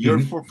of your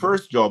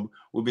first job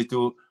will be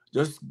to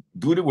just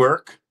do the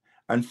work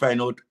and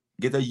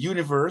get a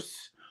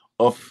universe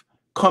of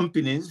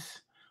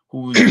companies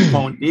whose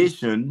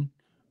foundation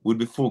would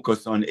be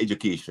focused on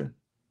education,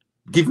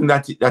 given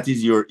that that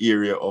is your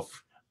area of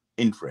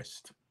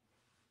interest.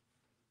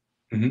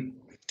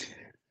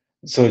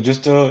 So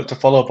just to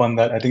follow up on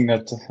that, I think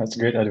that's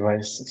great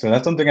advice. So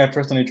that's something I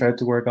personally tried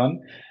to work on.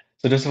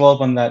 So just to follow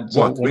up on that,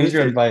 so what is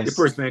your advice?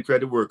 The person I try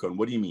to work on,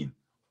 what do you mean?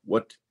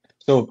 What?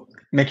 So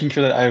making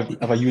sure that I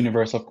have a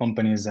universe of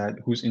companies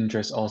whose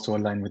interests also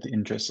align with the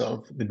interests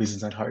of the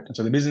business at heart. And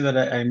so the business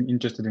that I'm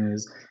interested in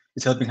is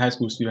helping high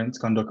school students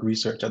conduct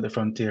research at the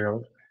frontier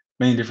of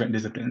many different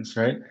disciplines,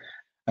 right?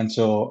 And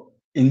so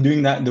in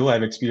doing that, though,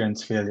 I've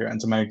experienced failure.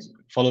 And so my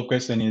follow-up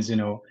question is,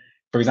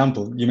 for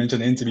example, you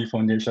mentioned the NCB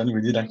Foundation.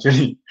 We did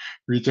actually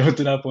reach out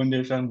to that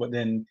foundation, but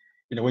then,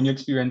 when you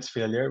experience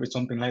failure with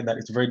something like that,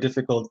 it's very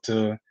difficult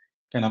to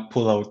kind of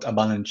pull out a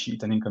balance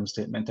sheet, an income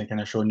statement, and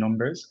kind of show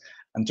numbers.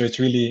 And so it's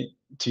really,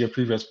 to your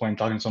previous point,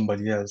 talking to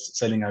somebody else,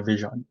 selling a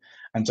vision.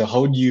 And so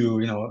how do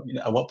you,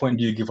 at what point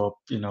do you give up,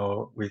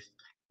 with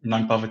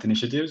nonprofit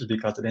initiatives?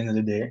 Because at the end of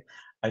the day,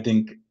 I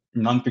think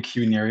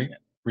non-pecuniary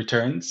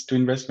returns to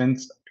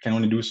investments can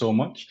only do so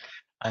much,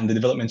 and the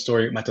development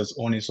story matters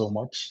only so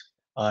much,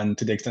 and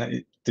to the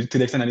extent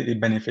that it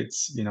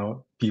benefits,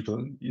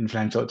 people in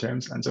financial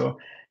terms. And so,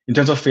 in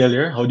terms of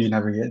failure, how do you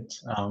navigate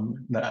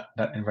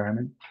that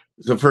environment?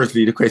 So,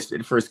 firstly,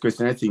 the first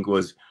question I think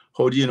was,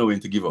 how do you know when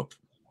to give up?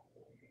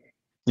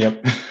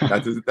 Yep.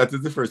 that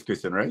is the first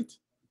question, right?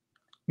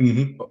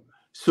 Mm-hmm.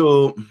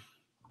 So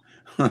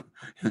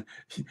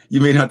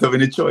you may not have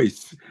any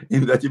choice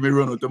in that you may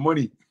run out of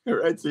money,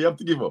 right? So you have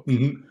to give up.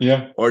 Mm-hmm.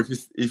 Yeah. Or if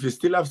you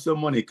still have some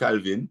money,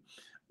 Calvin,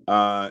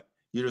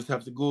 you just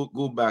have to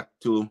go back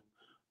to,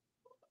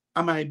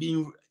 am I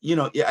being,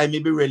 I may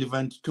be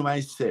relevant to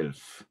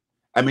myself.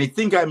 I may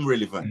think I'm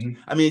relevant.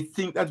 Mm-hmm. I may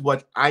think that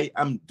what I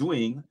am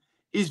doing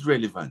is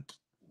relevant,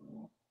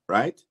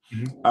 right?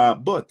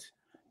 Mm-hmm. But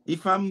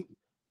if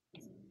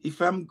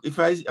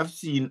I have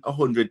seen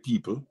 100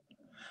 people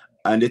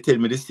and they tell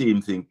me the same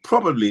thing,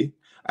 probably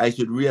I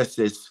should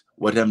reassess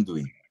what I'm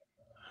doing,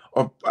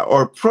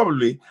 or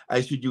probably I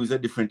should use a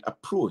different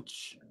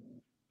approach,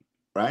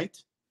 right?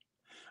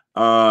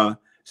 So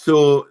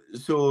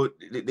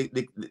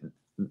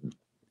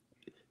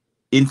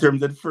in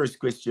terms of the first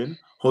question,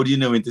 how do you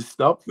know when to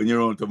stop when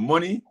you're out of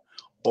money?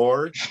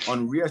 Or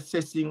on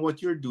reassessing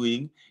what you're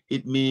doing,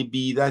 it may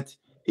be that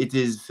it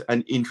is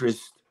an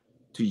interest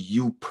to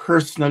you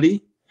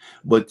personally,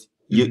 but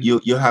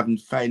you haven't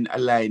found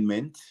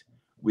alignment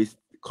with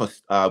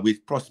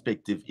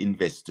prospective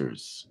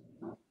investors.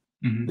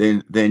 Mm-hmm.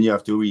 Then you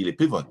have to really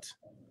pivot.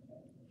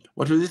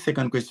 What was the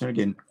second question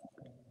again?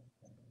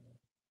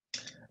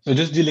 So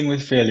just dealing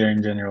with failure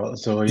in general.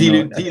 So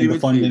Dealing I think the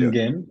with funding failure.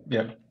 game.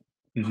 Yeah.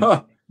 Mm-hmm.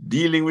 Huh,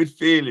 dealing with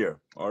failure.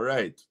 All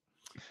right.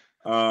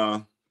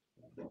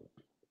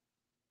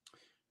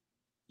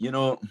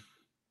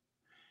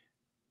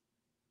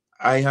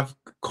 I have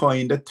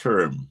coined a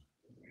term.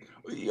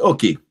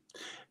 Okay.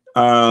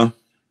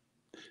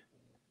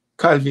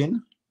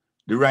 Calvin,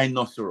 the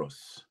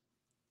rhinoceros.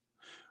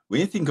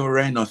 When you think of a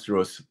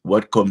rhinoceros,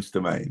 what comes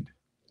to mind?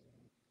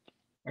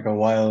 Like a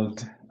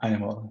wild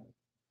animal.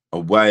 A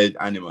wild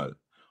animal.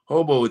 How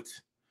about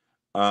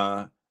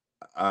the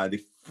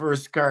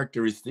first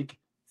characteristic,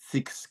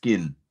 thick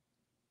skin?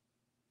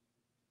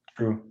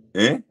 True.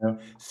 Eh? Yeah.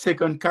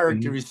 Second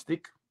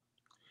characteristic,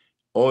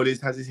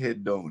 always has his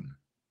head down.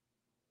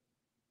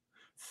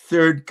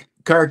 Third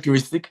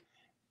characteristic,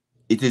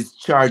 it is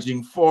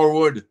charging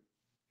forward.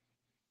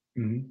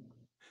 Mm-hmm.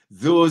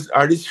 Those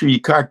are the three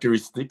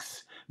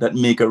characteristics that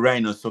make a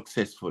rhino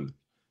successful.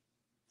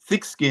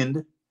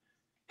 Thick-skinned,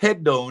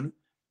 head down,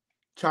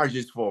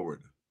 charges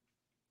forward.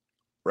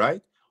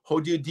 Right? How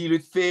do you deal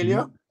with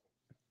failure? Mm-hmm.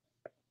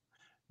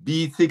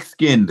 Be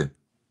thick-skinned,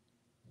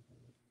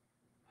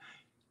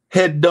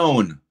 head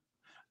down,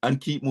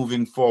 and keep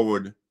moving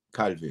forward,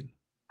 Calvin.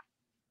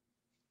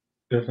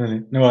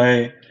 Definitely. No,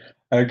 I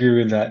agree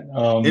with that.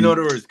 In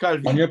other words, On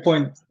Calvin, your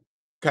point,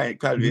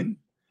 Calvin,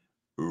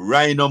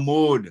 rhino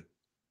mode.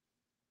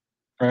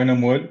 rhino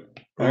mode.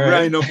 All right.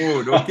 Rhino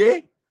mode,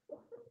 okay?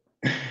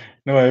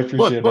 No, I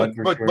appreciate that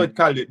for sure.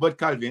 But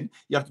Calvin,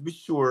 you have to be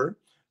sure.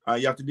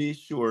 You have to be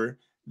sure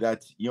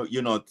that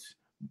you're not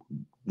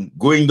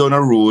going down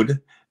a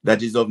road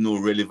that is of no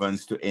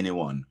relevance to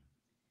anyone.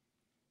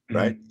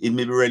 Right? It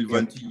may be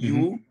relevant to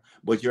you,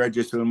 but your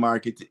addressable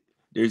market,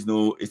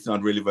 it's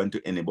not relevant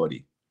to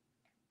anybody.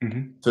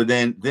 So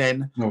then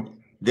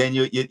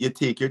you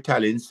take your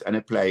talents and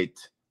apply it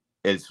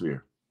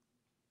elsewhere.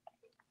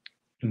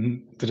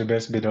 To the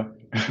best bidder.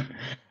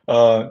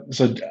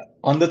 So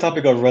on the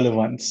topic of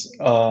relevance,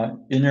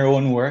 in your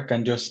own work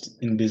and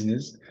just in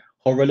business,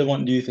 how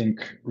relevant do you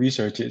think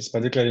research is,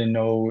 particularly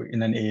now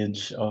in an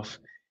age of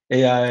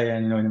AI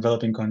and in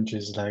developing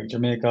countries like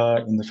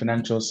Jamaica, in the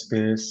financial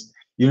space,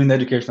 even in the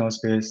educational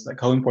space?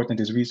 Like, how important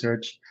is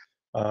research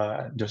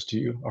just to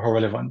you, or how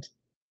relevant?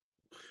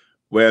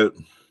 Well,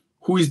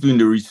 who is doing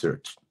the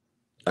research?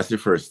 That's the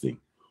first thing.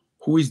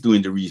 Who is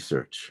doing the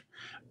research?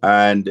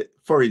 And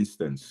for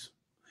instance,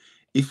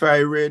 if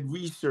I read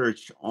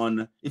research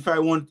on, if I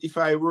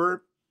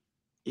were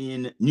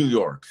in New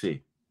York,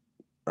 say,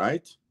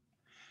 right?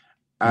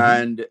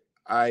 And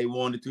I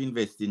wanted to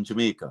invest in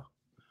Jamaica,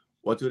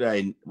 what would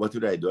I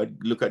do?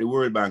 I'd look at the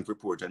World Bank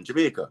report on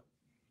Jamaica,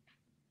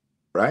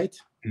 right?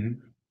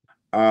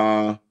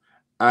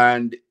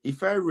 And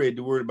if I read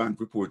the World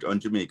Bank report on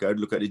Jamaica, I'd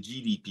look at the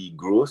GDP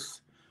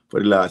growth for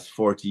the last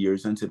 40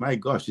 years and say, my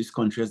gosh, this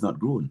country has not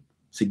grown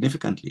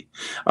significantly.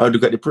 I would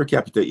look at the per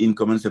capita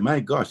income and say, my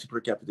gosh, the per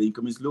capita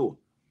income is low,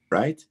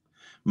 right?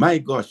 My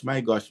gosh.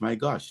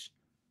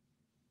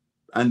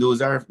 And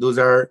those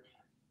are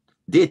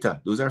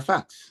data, those are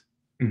facts.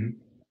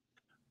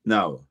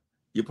 Now,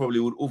 you probably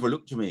would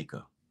overlook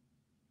Jamaica,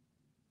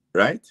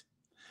 right?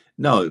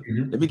 Now,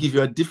 let me give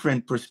you a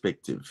different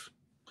perspective.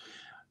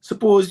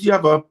 Suppose you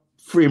have a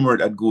framework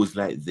that goes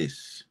like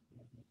this.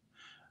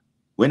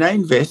 When I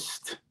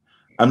invest,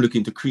 I'm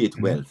looking to create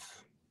wealth.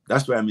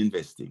 That's why I'm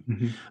investing.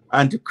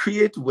 And to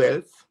create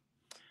wealth,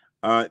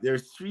 there are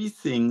three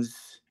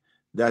things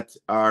that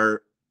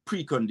are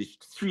three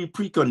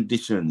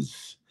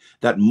preconditions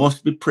that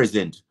must be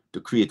present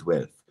to create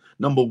wealth.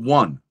 Number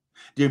one,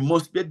 there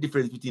must be a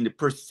difference between the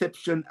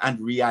perception and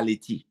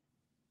reality.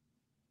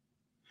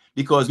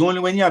 Because only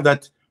when you have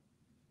that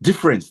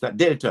difference, that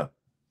delta,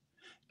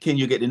 can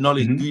you get the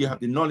knowledge, do you have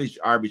the knowledge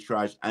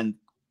arbitrage, and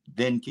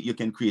then you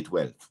can create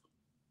wealth.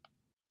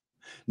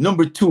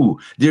 Number two,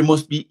 there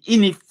must be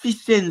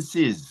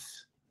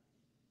inefficiencies.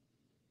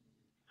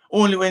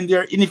 Only when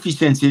there are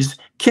inefficiencies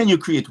can you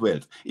create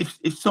wealth.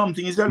 If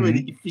something is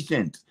already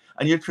efficient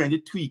and you're trying to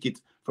tweak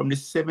it from the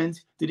 7th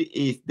to the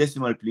 8th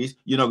decimal place,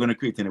 you're not going to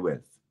create any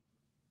wealth.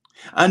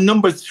 And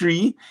number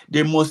three,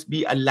 there must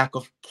be a lack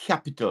of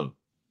capital.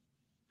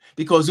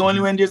 Because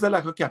only when there's a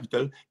lack of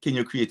capital can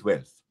you create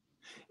wealth.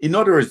 In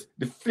other words,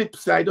 the flip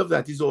side of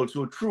that is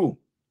also true.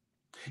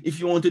 If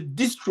you want to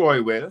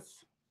destroy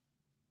wealth,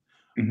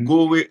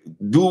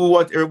 do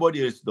what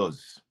everybody else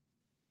does.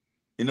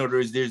 In other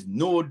words, there's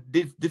no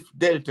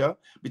delta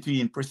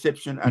between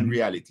perception and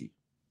reality.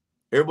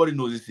 Everybody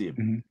knows the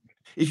same.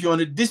 If you want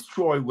to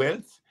destroy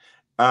wealth,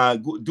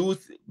 go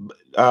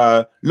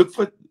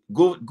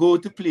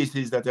to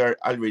places that are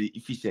already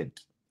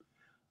efficient.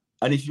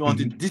 And if you want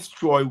to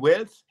destroy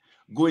wealth,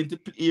 go into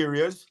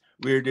areas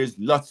where there's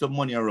lots of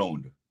money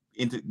around,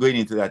 going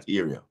into that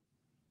area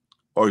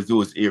or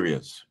those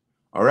areas.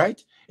 All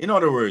right? In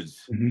other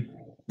words,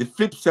 the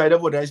flip side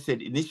of what I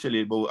said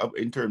initially about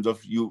in terms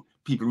of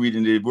people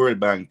reading the World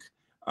Bank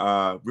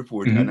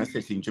report and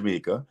assessing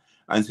Jamaica,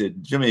 and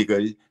said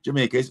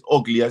Jamaica is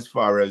ugly as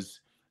far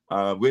as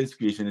wealth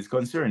creation is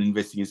concerned,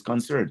 investing is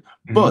concerned.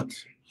 But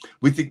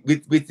with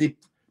the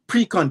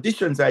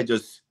preconditions I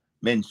just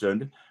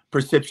mentioned,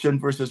 perception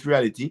versus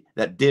reality,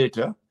 that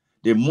delta,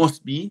 there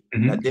must be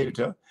that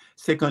delta.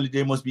 Secondly,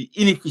 there must be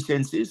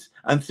inefficiencies.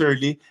 And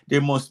thirdly,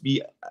 there must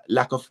be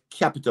lack of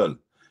capital.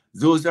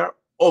 Those are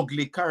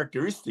ugly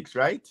characteristics,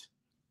 right?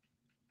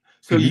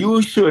 So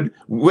you should,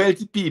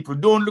 wealthy people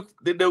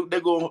they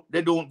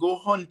don't go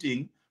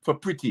hunting for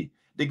pretty.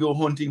 They go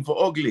hunting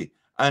for ugly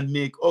and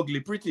make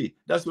ugly pretty.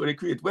 That's where they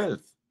create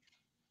wealth.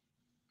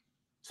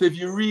 So if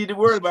you read the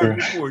World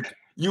Bank report,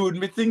 you would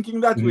be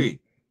thinking that way.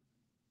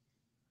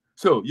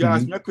 So you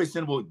asked me a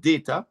question about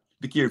data.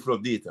 Be careful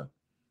of data.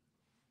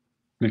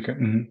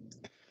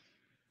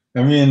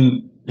 I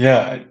mean,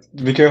 yeah,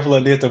 be careful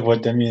of data,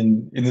 but I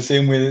mean, in the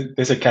same way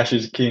they say cash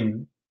is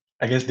king,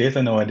 I guess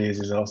data nowadays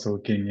is also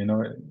king, you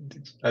know,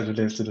 as it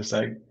relates to this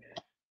like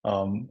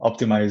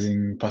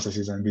optimizing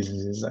processes and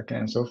businesses, that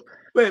kind of stuff.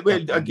 Well,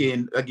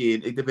 again,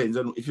 it depends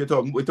on if we're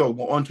talking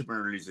about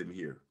entrepreneurialism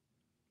here,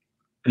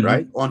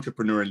 right?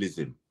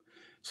 Entrepreneurialism.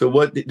 So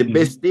what the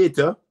best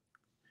data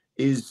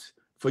is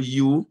for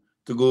you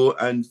to go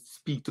and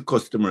speak to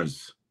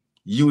customers.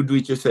 You do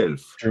it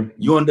yourself.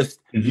 You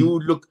understand. You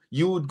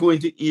would go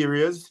into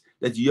areas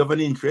that you have an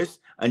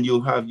interest, and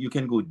you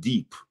can go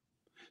deep,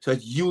 so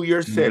that you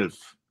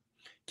yourself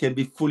can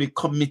be fully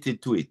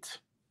committed to it,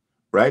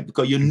 right?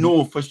 Because you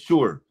know for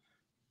sure,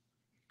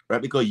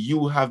 right? Because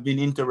you have been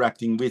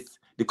interacting with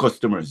the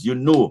customers, you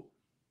know.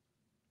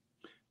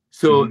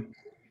 So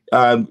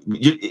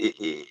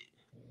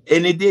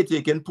any data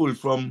you can pull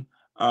from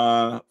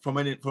a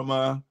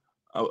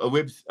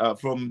web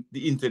from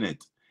the internet.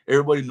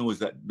 Everybody knows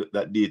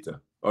that data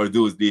or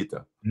those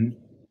data,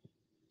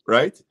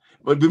 right?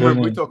 But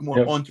remember, we're talking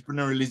about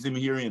entrepreneurialism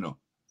here, you know,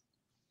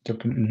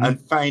 and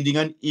finding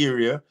an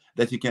area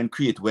that you can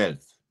create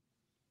wealth.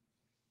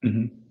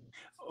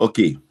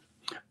 Okay.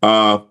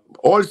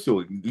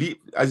 Also,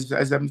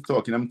 as I'm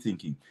talking, I'm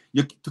thinking,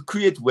 to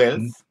create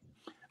wealth,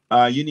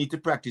 you need to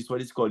practice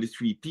what is called the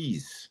 3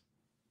 Ps,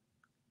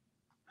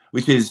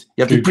 which is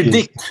you have to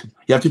predict.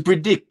 You have to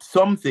predict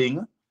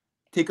something,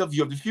 take a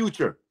view of the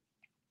future.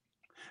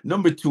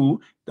 Number 2,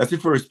 that's the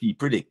first P,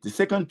 predict. The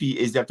second P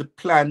is you have to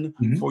plan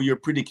for your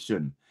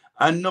prediction.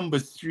 And number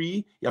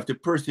 3, you have to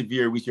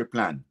persevere with your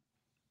plan.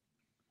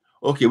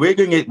 Okay, where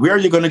are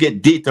you going to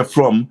get data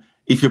from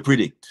if you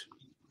predict?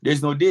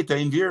 There's no data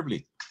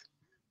invariably.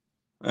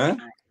 Huh?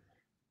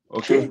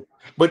 Okay,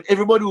 but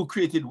everybody who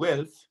created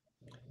wealth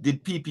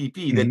did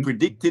PPP, that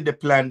predicted, they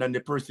planned, and they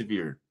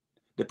persevered.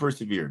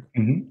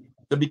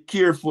 So be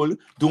careful.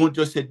 Don't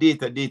just say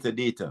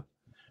data.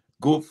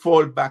 Go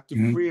fall back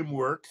to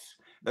frameworks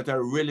that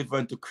are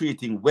relevant to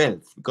creating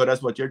wealth, because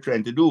that's what you're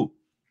trying to do.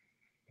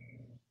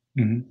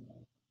 And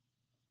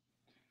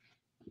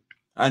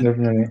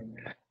definitely.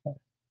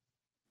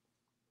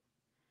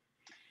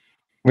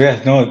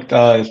 Yeah, no,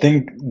 I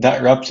think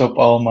that wraps up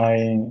all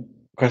my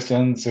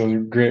questions. So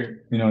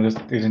great, you know, just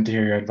getting to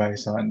hear your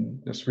advice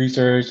on just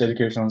research,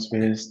 educational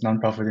space,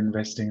 nonprofit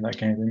investing, that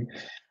kind of thing.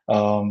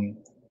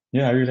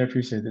 Yeah, I really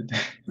appreciate it.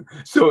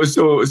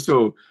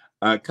 So,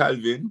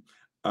 Calvin,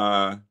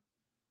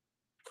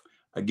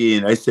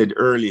 again, I said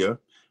earlier,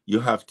 you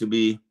have to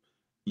be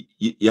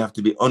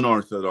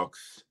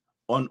unorthodox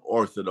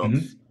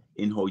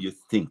in how you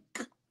think,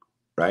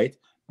 right?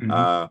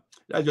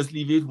 I'll just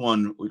leave it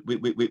one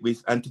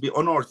with, and to be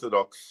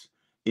unorthodox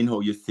in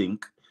how you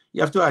think,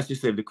 you have to ask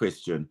yourself the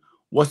question,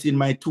 what's in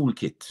my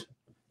toolkit?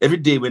 Every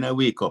day when I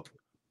wake up,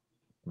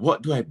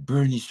 what do I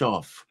burnish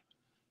off?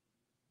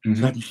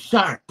 So I'm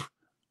sharp,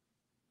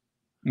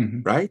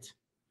 right?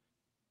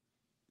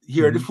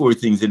 here are the 4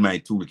 things in my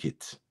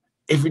toolkit.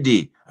 Every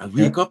day I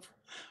wake up,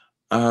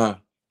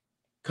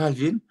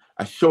 Calvin,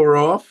 I shower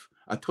off,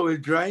 I towel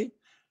dry,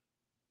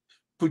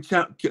 put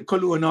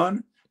cologne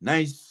on,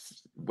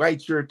 nice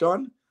white shirt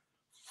on.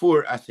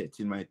 4 assets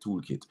in my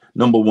toolkit.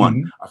 Number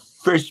 1, a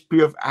fresh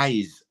pair of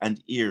eyes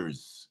and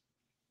ears.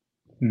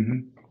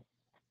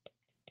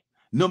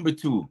 Number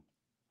 2,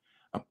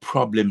 a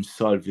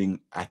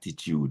problem-solving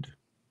attitude.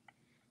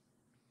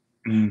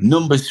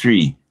 Number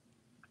 3,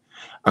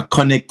 a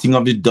connecting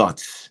of the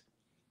dots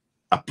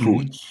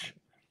approach.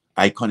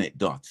 I connect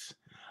dots.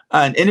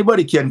 And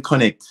anybody can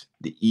connect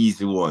the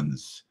easy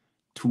ones.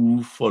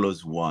 2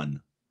 follows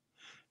 1.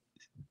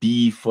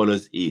 B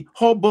follows A.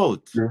 How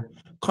about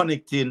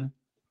connecting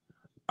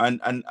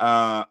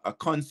a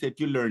concept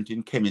you learned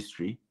in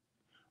chemistry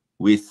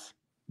with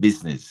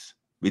business,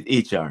 with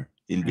HR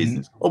in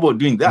business? How about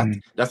doing that?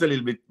 That's a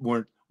little bit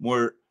more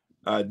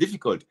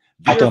difficult.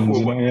 Atoms,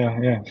 you know,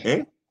 yeah.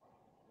 Eh?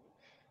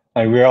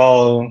 Like we're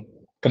all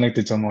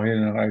connected somehow, you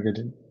know, I get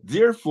it.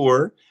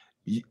 Therefore,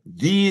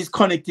 these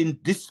connecting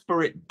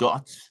disparate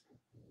dots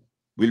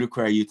will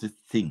require you to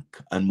think,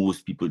 and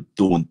most people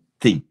don't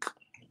think.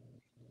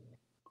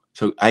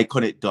 So I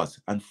connect dots.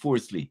 And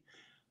fourthly,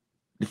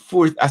 the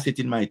 4th asset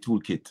in my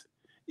toolkit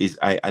is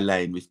I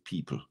align with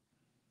people.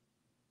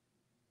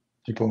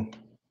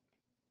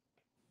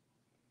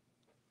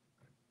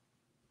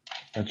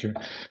 Gotcha.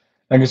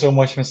 Thank you so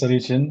much, Mr.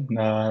 Lichin.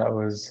 That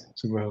was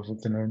super helpful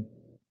to learn.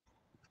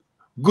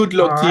 Good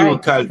luck to you,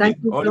 Calvin.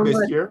 Thank you all so the best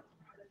much. here.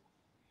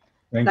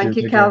 Thank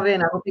you,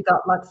 Calvin. I hope you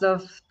got lots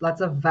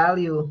of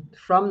value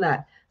from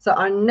that. So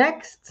our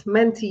next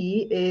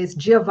mentee is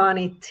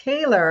Giovanni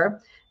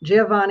Taylor.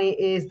 Giovanni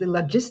is the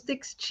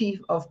logistics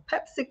chief of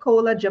Pepsi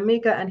Cola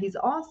Jamaica, and he's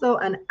also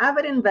an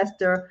avid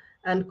investor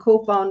and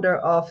co-founder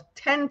of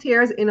 10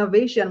 Tiers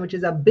Innovation, which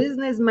is a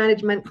business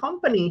management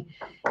company.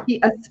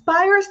 He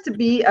aspires to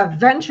be a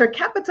venture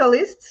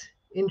capitalist.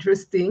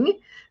 Interesting.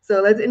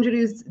 So let's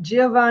introduce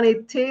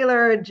Giovanni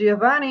Taylor.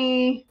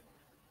 Giovanni,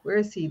 where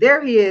is he?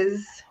 There he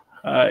is.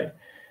 Hi.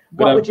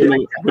 Good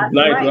afternoon. Good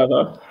night,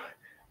 brother.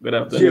 Good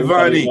afternoon,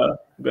 Giovanni.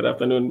 Good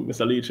afternoon,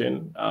 Mr.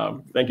 Lichin.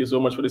 Thank you so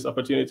much for this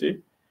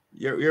opportunity.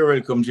 You're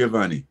welcome,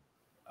 Giovanni.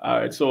 All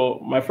right. So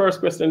my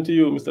first question to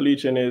you, Mr.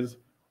 Lichin, is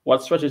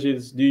what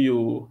strategies do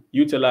you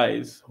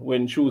utilize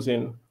when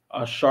choosing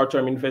a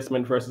short-term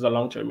investment versus a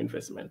long-term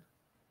investment?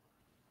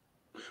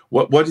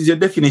 What is your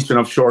definition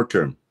of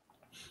short-term?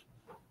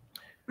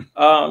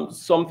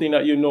 Something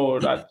that you know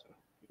that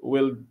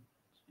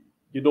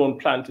you don't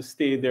plan to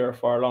stay there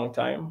for a long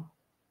time.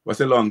 What's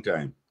a long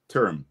time?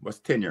 Term? What's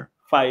tenure?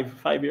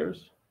 5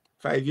 years.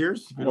 5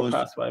 years?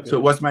 Past 5 years.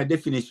 So what's my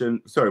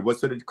definition? Sorry,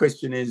 so the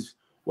question is,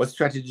 what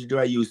strategy do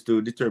I use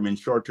to determine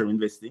short-term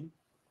investing?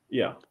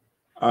 Yeah.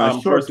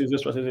 Versus the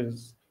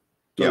strategies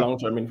to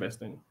long-term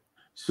investing.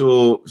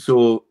 So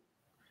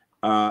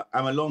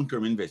I'm a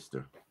long-term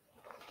investor,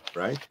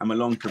 right? I'm a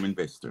long-term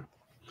investor.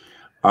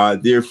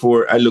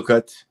 Therefore, I look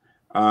at,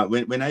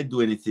 when I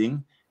do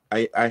anything,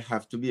 I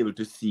have to be able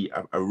to see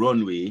a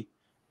runway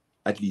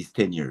at least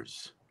 10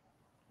 years.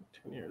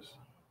 10 years.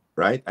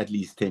 Right? At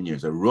least 10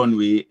 years. A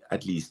runway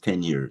at least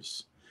 10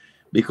 years.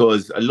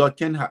 Because a lot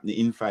can happen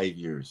in 5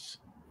 years.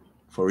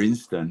 For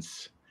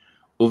instance,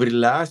 over the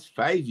last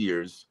 5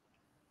 years,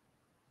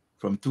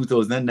 from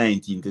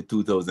 2019 to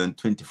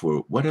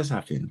 2024, what has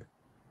happened?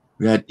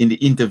 We had, in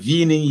the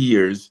intervening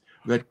years,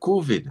 we had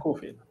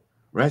COVID.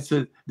 Right?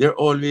 So there are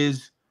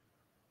always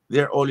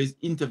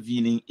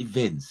intervening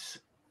events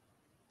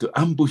to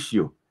ambush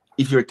you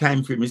if your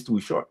time frame is too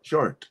short.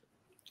 Correct.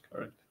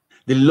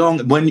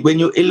 When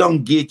you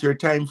elongate your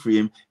time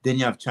frame, then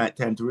you have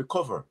time to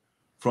recover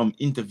from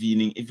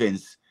intervening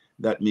events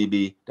that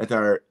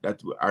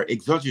are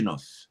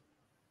exogenous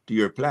to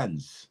your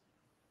plans,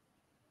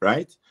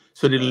 right?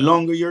 So the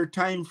longer your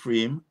time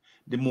frame,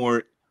 the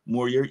more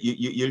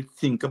you'll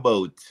think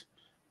about.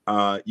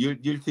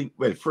 You'll think,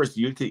 well, first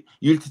you'll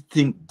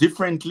think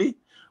differently.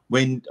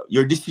 When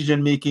your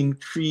decision making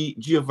tree,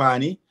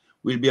 Giovanni,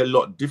 will be a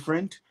lot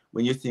different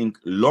when you think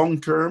long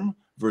term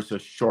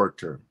versus short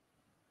term,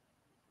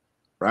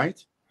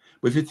 right?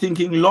 But if you're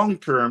thinking long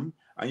term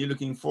and you're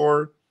looking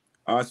for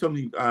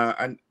something,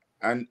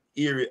 an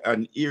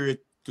area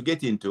to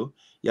get into,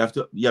 you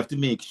have to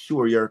make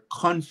sure you're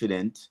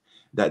confident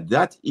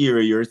that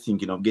area you're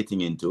thinking of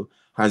getting into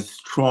has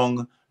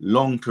strong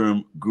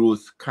long-term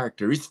growth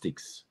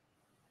characteristics,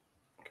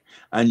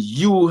 and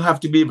you have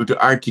to be able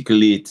to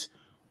articulate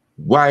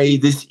why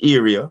this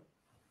area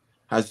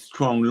has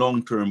strong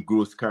long-term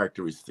growth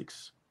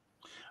characteristics.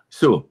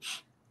 So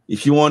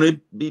if you want to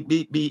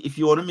if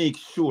you want to make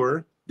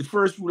sure, the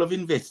first rule of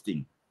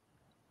investing,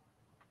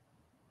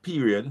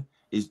 period,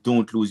 is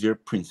don't lose your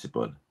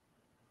principal,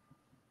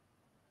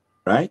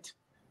 right?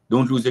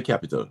 Don't lose your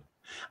capital.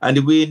 And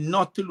the way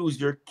not to lose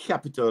your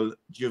capital,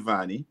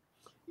 Giovanni,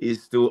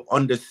 is to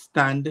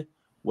understand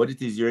what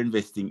it is you're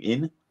investing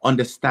in.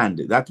 Understand.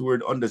 That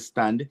word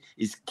understand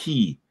is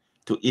key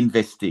to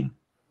investing.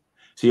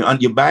 So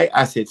you buy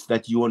assets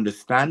that you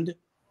understand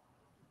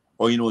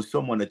or you know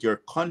someone that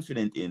you're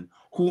confident in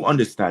who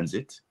understands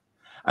it.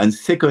 And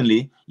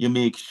secondly, you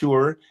make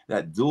sure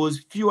that those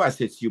few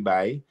assets you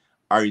buy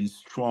are in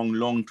strong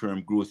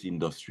long-term growth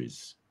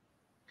industries.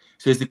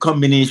 So it's a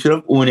combination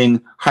of owning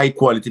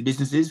high-quality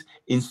businesses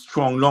in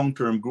strong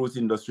long-term growth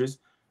industries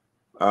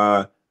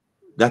that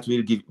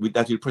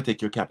will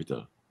protect your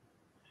capital.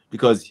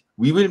 Because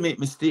we will make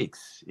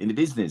mistakes in the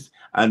business,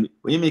 and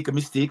when you make a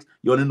mistake,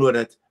 you want to know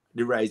that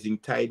the rising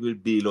tide will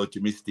bail out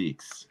your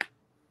mistakes.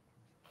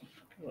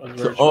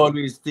 So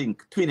always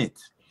think, twin it.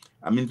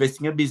 I'm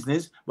investing in a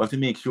business, but to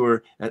make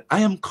sure that I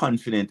am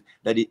confident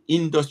that the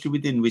industry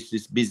within which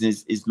this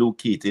business is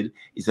located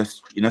is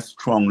in a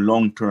strong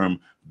long-term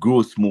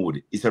growth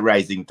mode. It's a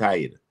rising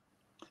tide.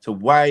 So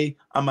why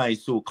am I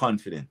so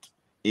confident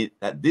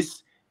that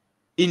this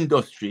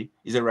industry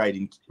is a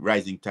rising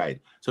tide?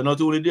 So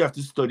not only do you have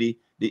to study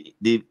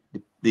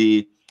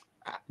the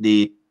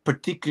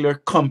particular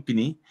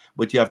company,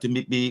 but you have to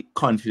be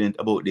confident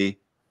about the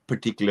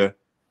particular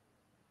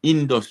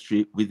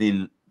industry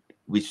within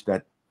which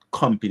that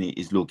company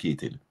is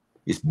located.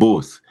 It's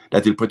both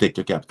that will protect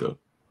your capital.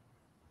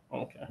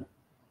 Okay.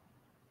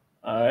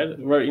 All right.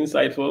 Very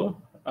insightful.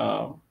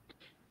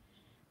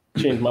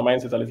 Changed my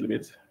mindset a little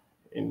bit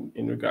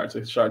in regards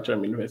to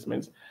short-term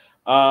investments.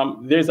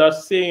 There's a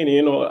saying,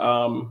 you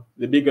know,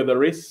 the bigger the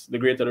risk, the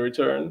greater the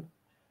return.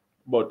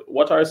 But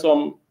what are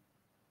some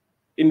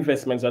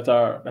investments that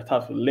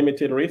have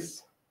limited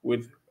risk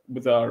with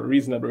a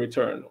reasonable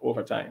return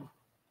over time?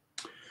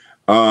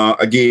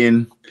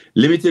 Again,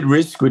 limited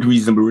risk with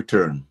reasonable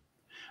return.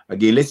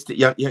 Again,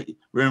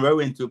 remember I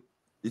went to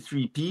the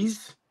 3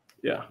 P's?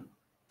 Yeah.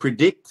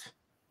 Predict,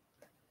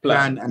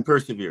 plan and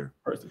persevere.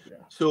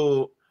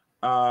 So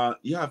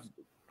you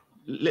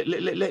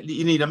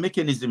need a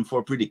mechanism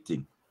for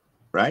predicting,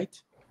 right?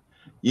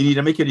 You need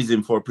a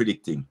mechanism for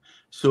predicting.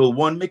 So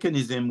one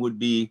mechanism would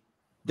be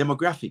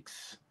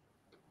demographics,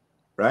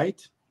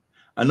 right?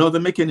 Another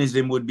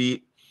mechanism would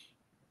be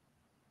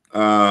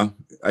I'll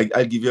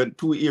give you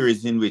 2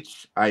 areas in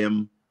which I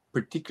am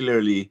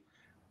particularly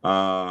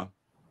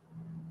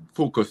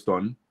focused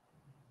on.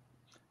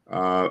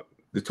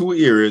 The 2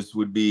 areas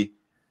would be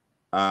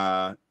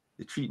the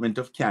treatment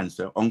of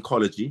cancer,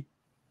 oncology,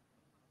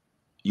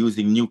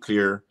 using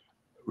nuclear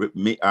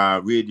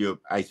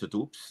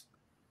radioisotopes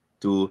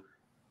to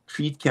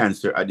treat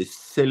cancer at the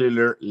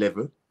cellular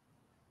level,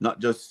 not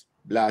just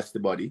blast the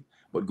body,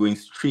 but going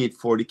straight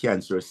for the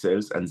cancerous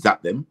cells and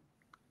zap them.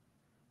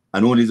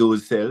 And only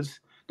those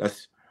cells.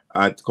 That's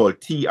called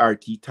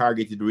TRT,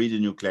 targeted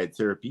radionuclide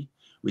therapy,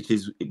 which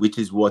is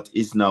what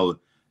is now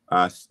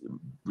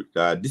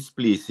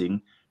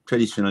displacing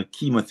traditional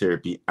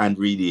chemotherapy and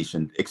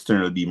radiation,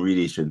 external beam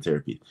radiation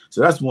therapy. So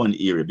that's one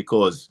area,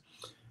 because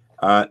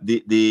a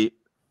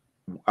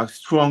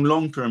strong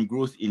long-term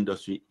growth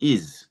industry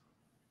is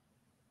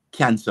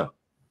cancer,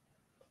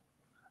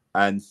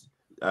 and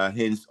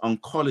hence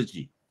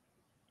oncology,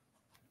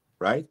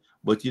 right?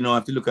 But you know, I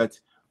have to look at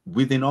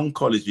within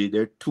oncology,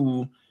 there are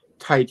 2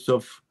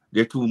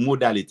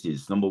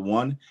 modalities. Number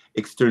 1,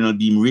 external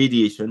beam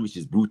radiation, which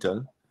is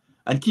brutal,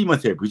 and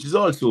chemotherapy, which is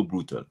also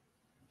brutal.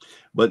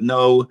 But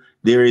now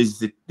there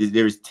is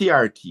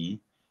TRT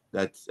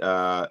that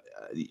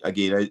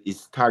again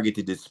is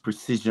targeted as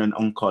precision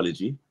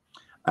oncology,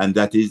 and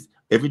that is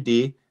every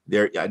day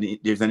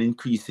there's an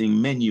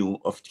increasing menu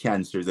of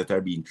cancers that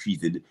are being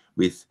treated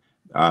with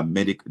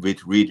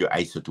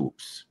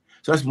radioisotopes.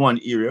 So that's one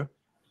area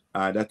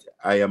that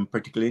I am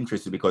particularly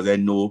interested, because I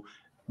know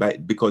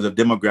because of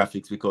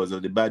demographics, because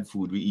of the bad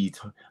food we eat,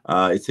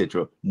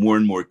 etc., more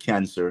and more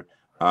cancer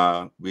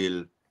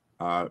will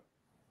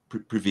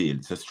prevail.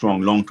 It's a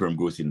strong long-term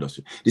growth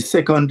industry. The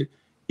second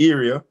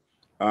area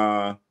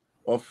of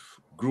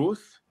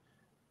growth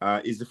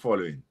is the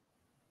following.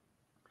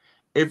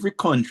 Every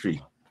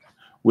country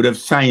would have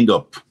signed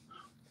up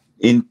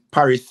in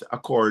Paris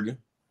Accord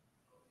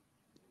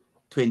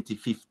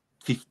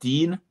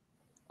 2015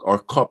 or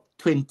COP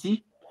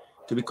 20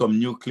 to become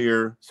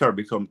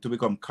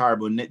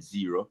carbon net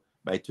zero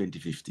by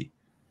 2050.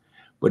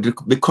 But to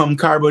become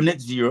carbon net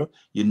zero,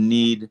 you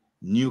need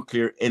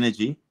nuclear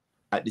energy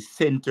at the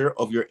center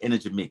of your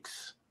energy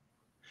mix.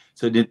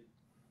 So the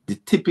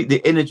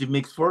energy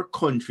mix for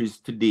countries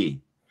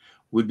today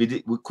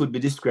could be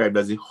described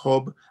as a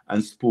hub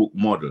and spoke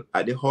model.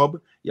 At the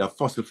hub, you have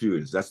fossil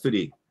fuels. That's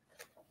today.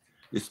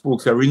 The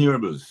spokes are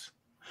renewables.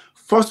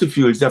 Fossil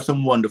fuels have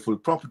some wonderful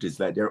properties,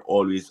 like they're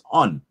always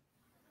on,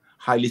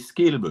 highly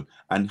scalable,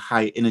 and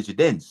high energy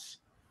dense.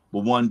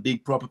 But one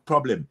big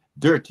problem,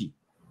 dirty.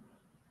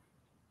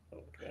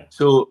 Okay.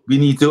 So we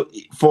need to,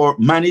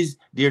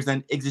 there's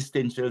an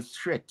existential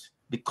threat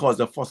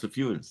because of fossil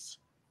fuels.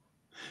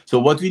 So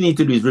what we need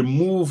to do is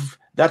remove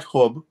that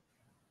hub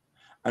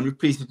and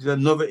replace it with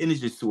another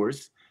energy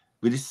source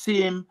with the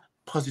same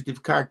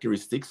positive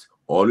characteristics,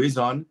 always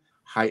on,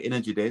 high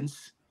energy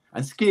dense,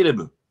 and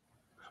scalable,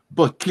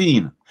 but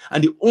clean.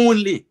 And the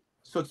only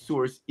such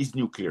source is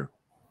nuclear,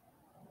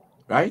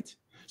 right?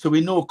 So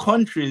we know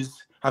countries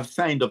have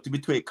signed up to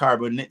be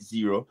carbon net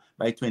zero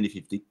by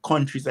 2050,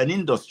 countries and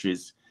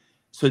industries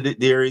So that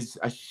there is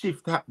a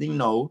shift happening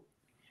now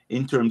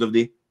in terms of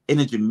the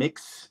energy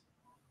mix.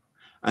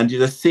 And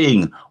there's a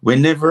saying,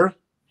 whenever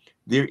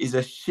there is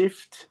a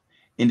shift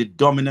in the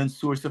dominant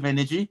source of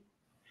energy,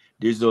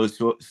 there's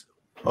also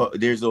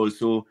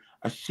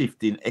a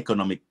shift in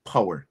economic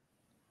power.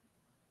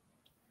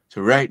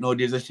 So right now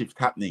there's a shift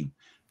happening.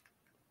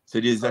 So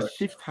there's a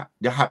shift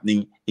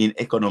happening in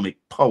economic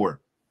power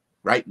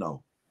right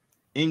now.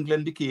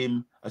 England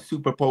became a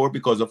superpower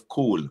because of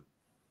coal.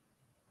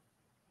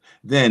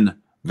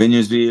 Then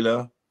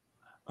Venezuela,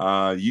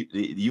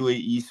 the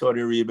UAE,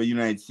 Saudi Arabia,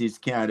 United States,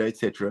 Canada,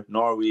 etc.,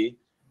 Norway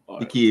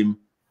became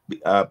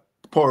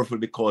powerful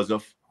because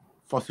of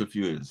fossil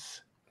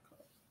fuels.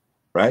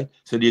 Right?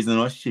 So there's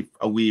no shift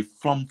away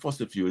from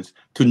fossil fuels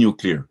to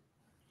nuclear.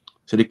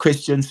 So the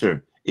question,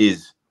 sir,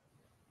 is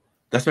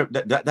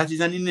that is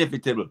an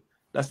inevitable.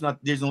 That's not,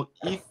 there's no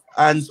if,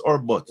 ands, or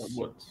buts.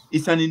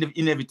 It's an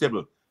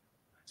inevitable.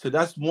 So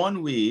that's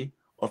one way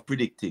of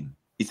predicting.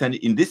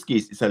 In this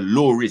case, it's a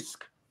low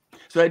risk.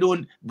 So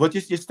but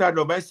you start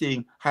off by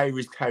saying high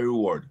risk, high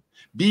reward.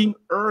 Being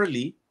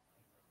early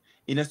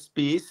in a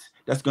space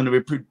that's going to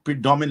be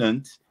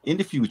predominant in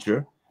the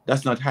future,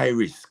 that's not high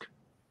risk.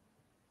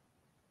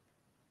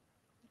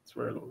 It's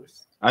very low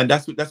risk. And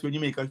that's when you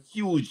make a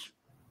huge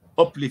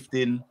uplift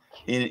in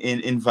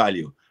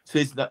value. So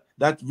it's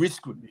that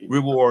risk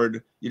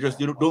reward. You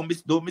don't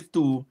be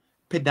too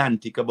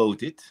pedantic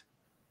about it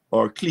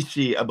or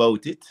cliche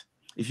about it.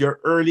 If you're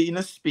early in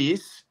a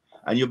space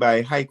and you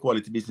buy high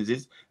quality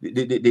businesses,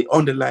 the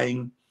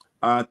underlying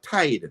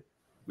tide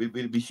will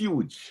be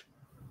huge,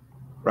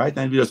 right?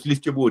 And we just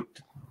lift your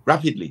boat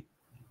rapidly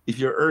if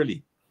you're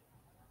early.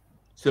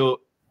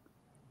 So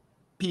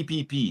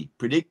PPP,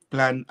 predict,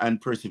 plan,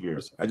 and persevere.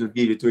 I just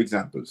gave you 2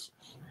 examples.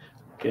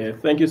 Okay,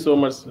 thank you so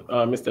much,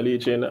 Mr.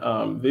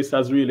 Leachin. This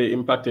has really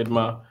impacted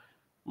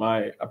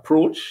my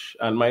approach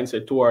and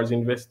mindset towards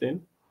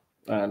investing,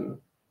 and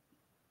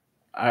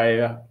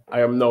I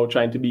am now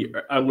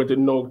I'm going to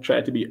now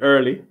try to be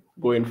early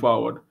going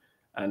forward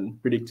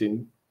and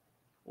predicting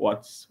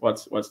what's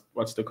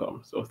to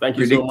come. So thank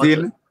you so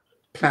much.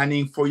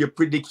 Planning for your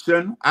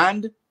prediction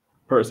and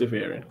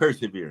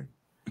persevering.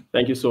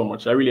 Thank you so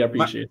much. I really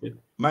appreciate it.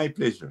 My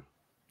pleasure.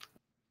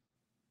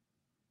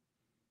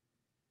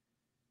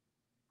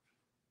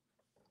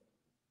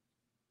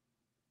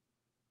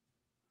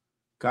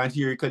 Can't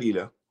hear you,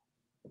 Kalila.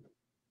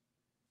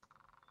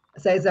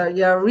 Says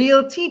you're a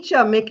real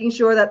teacher, making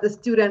sure that the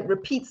student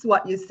repeats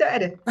what you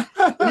said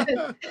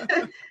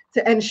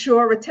to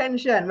ensure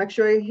retention. Make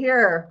sure you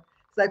hear.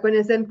 It's like when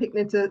you send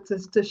picnic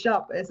to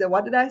shop. I say,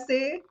 what did I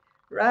say?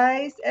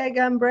 Rice, egg,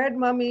 and bread,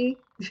 mommy.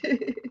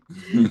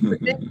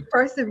 Predict,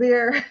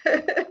 persevere.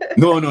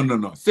 No.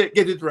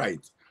 Get it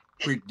right.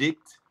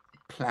 Predict,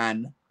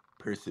 plan,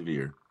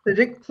 persevere.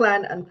 Predict,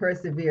 plan, and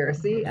persevere.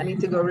 See, I need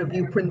to go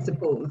review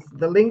Principles.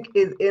 The link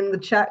is in the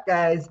chat,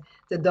 guys,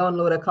 to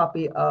download a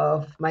copy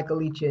of Michael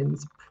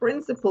Leachin's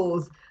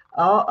Principles.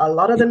 A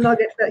lot of the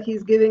nuggets that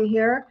he's giving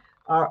here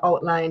are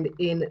outlined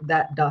in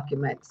that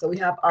document. So we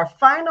have our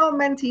final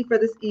mentee for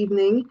this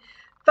evening.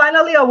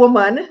 Finally, a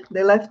woman.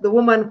 They left the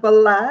woman for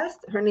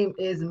last. Her name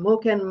is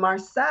Moken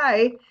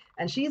Marsai,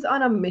 and she's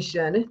on a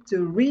mission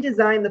to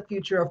redesign the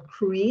future of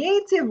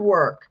creative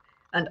work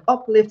and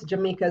uplift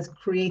Jamaica's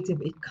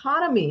creative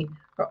economy.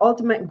 Her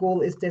ultimate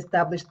goal is to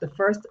establish the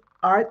first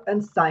art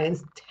and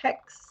science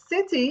tech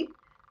city.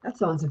 That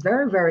sounds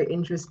very, very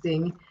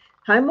interesting.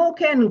 Hi,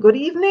 Moken. Good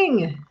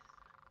evening.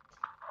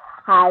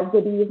 Hi,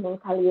 good evening,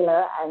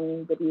 Kalila,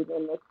 and good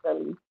evening,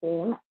 Mr.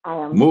 Leachin. I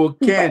am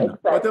Moken.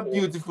 What a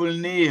beautiful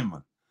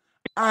name.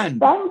 And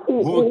thank you.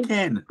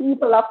 Moken.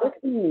 People of the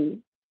sea.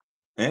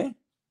 Eh?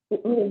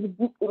 It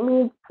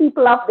means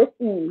people of the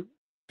sea.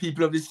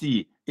 People of the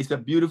sea. It's a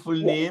beautiful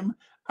name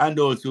and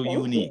also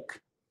unique.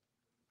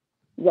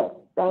 Yes,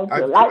 thank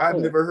you. I've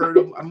never heard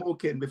of a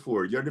Moken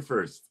before. You're the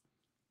first.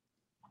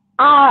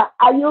 I'll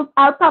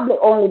probably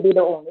only be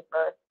the only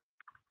first.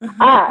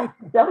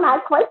 So my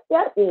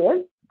question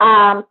is,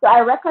 so I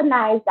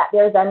recognize that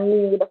there's a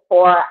need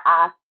for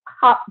a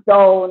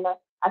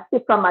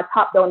shift from a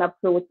top-down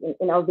approach in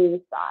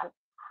innovation.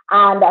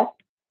 And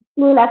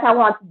seeing that I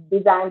want to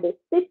design this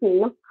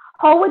city,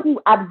 how would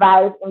you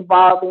advise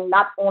involving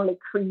not only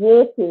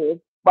creative,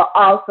 but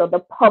also the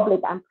public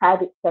and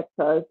private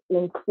sectors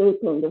in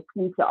shaping the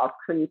future of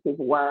creative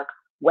work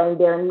when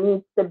there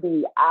needs to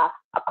be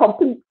a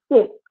complete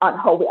shift on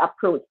how we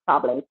approach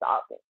problem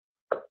solving?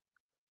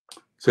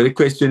 So the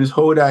question is,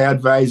 how would I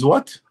advise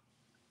what?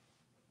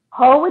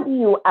 How would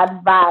you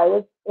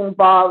advise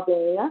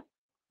involving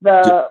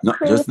the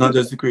not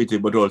just the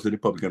creative, but also the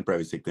public and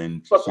private sector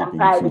in shaping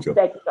the future?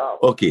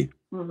 Okay.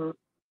 Mm-hmm.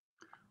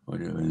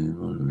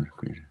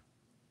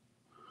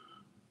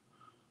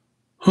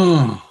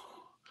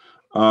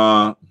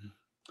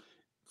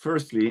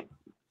 Firstly,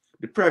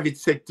 the private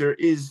sector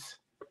is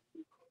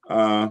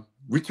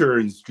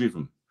returns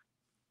driven,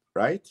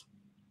 right?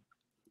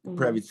 The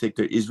private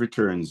sector is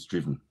returns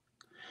driven.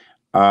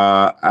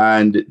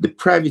 And the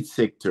private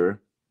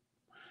sector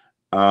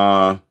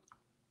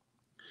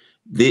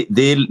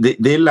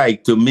they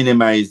like to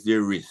minimize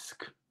their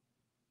risk.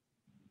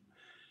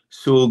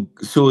 So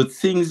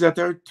things that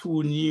are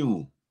too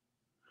new,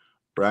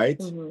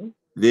 right?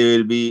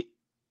 They'll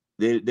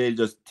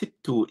just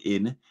tiptoe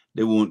in.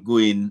 They won't go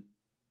in.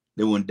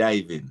 They won't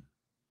dive in.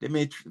 They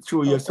may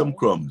throw you some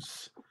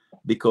crumbs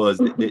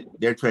because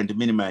they're trying to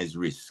minimize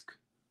risk.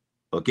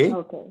 Okay.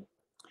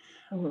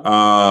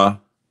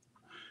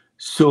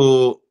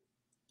 So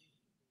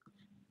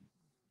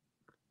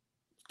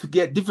to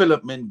get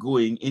development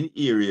going in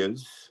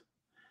areas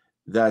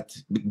that,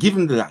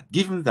 given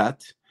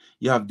that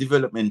you have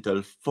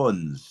developmental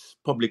funds,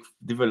 public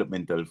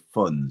developmental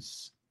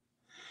funds,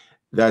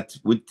 that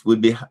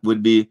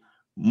would be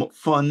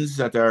funds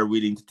that are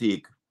willing to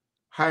take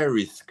higher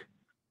risk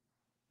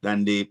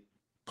than the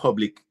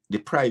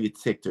private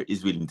sector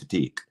is willing to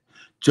take,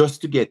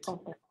 just to get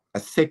a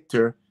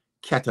sector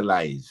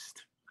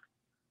catalyzed,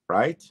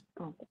 right?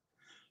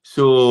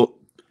 So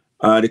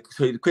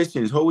the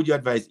question is, how would you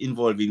advise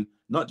involving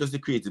not just the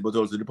creative but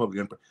also the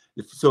public?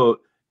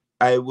 So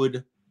I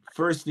would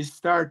firstly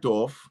start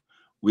off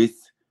with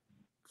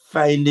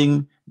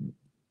finding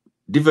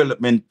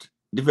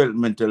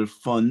developmental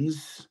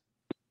funds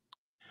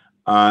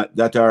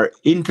that are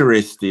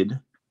interested,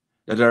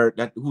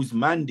 whose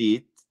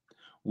mandate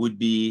would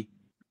be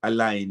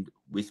aligned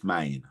with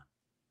mine.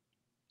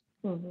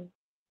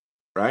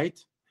 Right?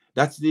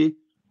 That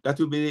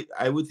would be,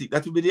 I would think,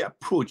 that would be the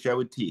approach I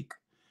would take.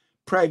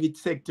 Private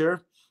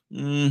sector,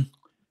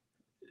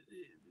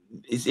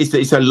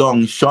 it's a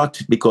long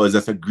shot because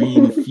that's a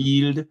green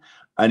field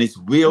and it's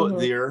way out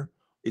there.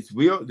 It's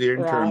way out there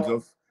in terms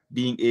of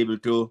being able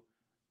to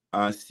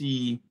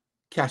see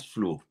cash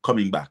flow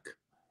coming back.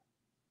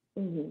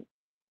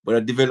 But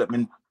a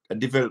development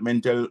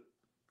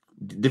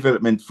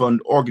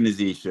fund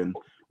organization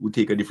would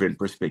take a different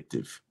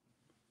perspective.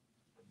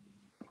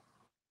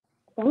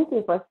 Thank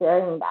you for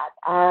sharing that.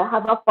 I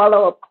have a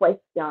follow-up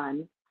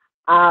question.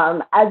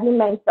 As you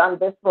mentioned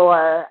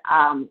before,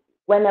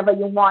 whenever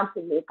you want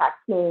to make a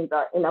change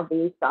or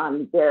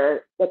innovation,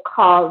 there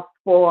calls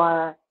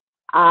for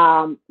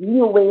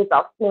new ways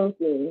of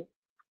thinking.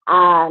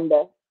 And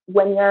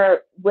when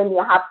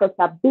you have such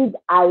a big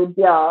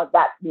idea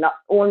that not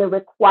only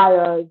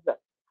requires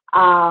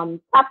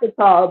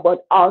capital,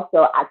 but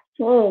also a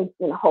change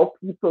in how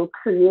people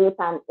create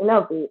and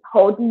innovate,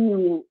 how do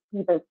you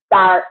even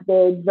start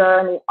the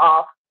journey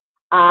of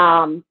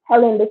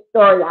telling the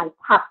story and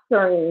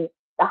capturing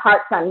the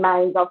hearts and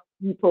minds of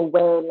people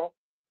when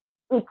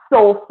it's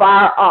so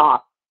far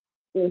off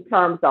in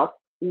terms of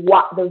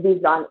what the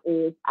vision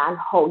is and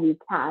how you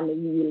can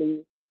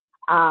really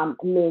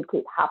make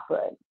it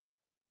happen?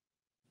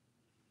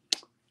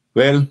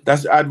 Well,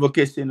 that's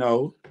advocacy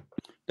now.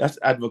 That's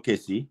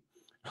advocacy.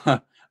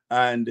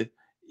 And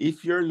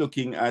if you're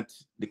looking at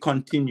the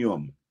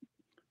continuum,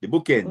 the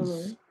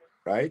bookends,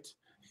 right?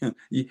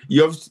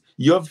 You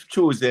have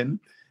chosen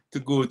to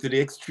go to the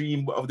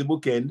extreme of the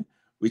bookend,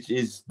 which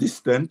is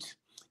distant,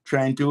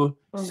 trying to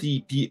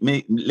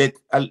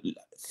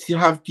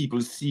have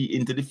people see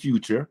into the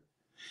future.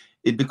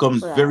 It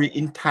becomes very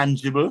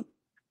intangible,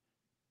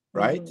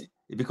 right?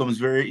 It becomes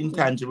very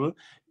intangible.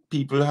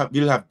 People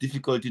will have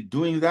difficulty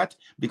doing that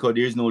because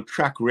there is no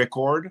track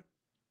record,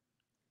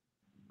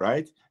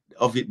 right,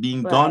 of it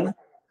being done,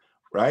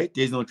 right?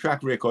 There's no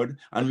track record,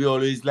 and we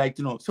always like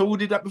to know, so who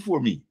did that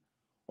before me?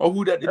 Or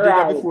who did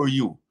that before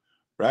you,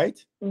 right?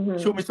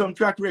 Show me some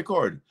track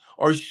record,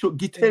 or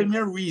tell me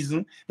a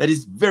reason that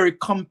is very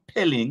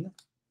compelling,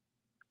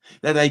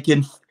 that I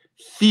can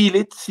feel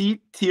it,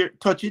 see it,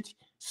 touch it,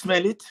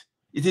 smell it.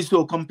 It is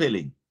so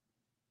compelling,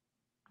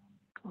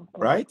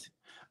 right?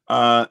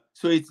 So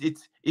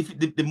it's if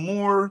the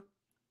more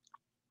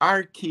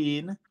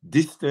arcane,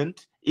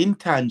 distant,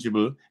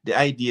 intangible the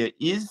idea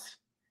is,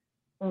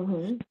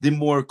 the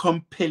more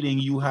compelling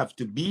you have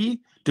to be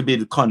to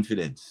build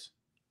confidence.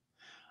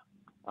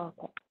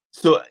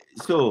 So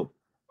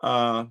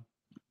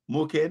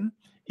Moken,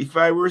 if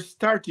I were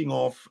starting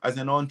off as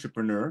an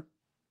entrepreneur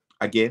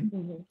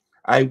again,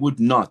 I would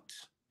not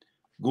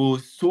go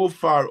so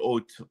far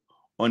out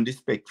on the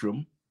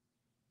spectrum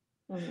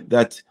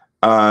that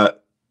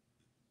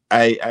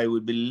I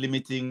would be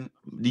limiting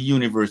the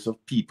universe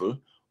of people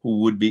who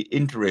would be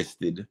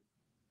interested,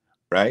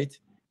 right,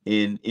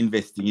 in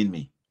investing in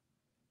me.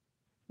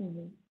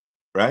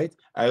 Right?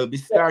 I will be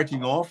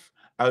starting off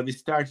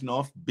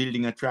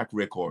building a track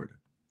record,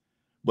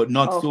 but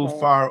not so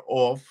far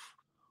off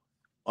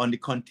on the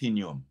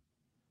continuum.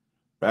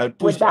 Right?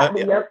 Would that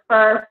be your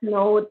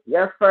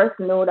first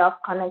node of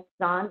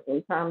connection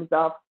in terms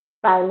of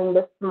finding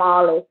the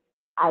smallest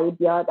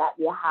idea that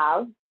you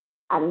have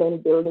and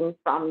then building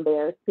from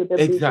there to the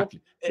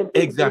exactly.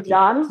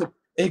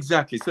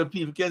 Exactly. So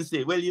people can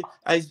say, well,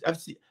 I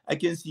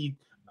can see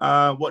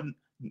what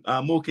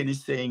Moken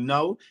is saying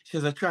now. She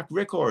has a track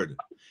record.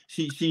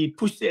 She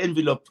pushed the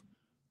envelope.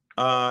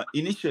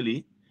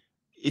 Initially,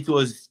 it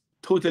was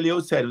totally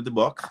outside of the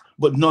box,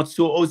 but not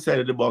so outside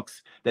of the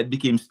box that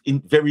became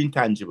very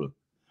intangible.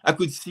 I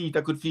could see it,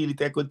 I could feel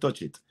it, I could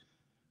touch it,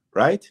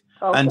 right?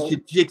 And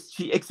Okay.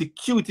 she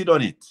executed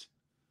on it.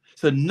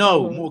 So now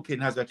Mm-hmm.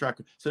 Moken has a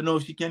tracker. So now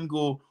she can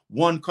go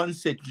one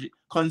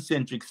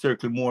concentric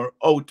circle more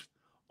out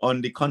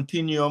on the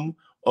continuum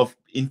of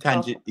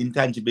Okay.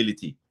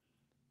 intangibility,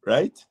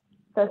 right?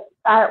 So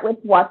start with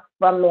what's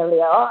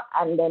familiar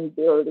and then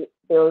build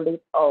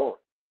it out.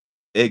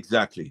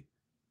 Exactly.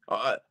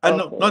 And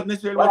not Okay.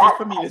 necessarily Well, what is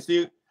familiar.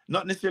 See,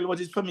 not necessarily what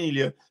is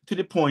familiar to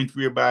the point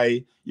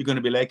whereby you're going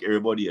to be like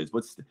everybody else.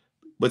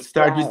 But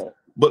start with,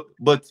 right.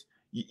 but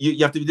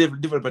you have to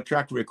develop a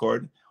track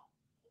record,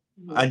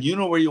 Mm-hmm. and you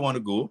know where you want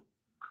to go,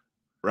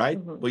 right?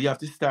 Mm-hmm. But you have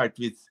to start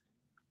with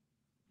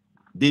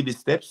baby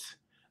steps,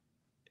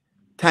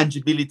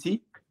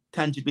 tangibility,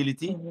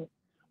 Mm-hmm.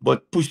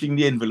 but pushing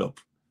the envelope.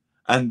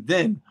 And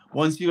then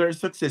once you are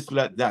successful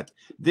at that,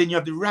 then you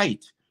have the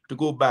right to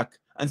go back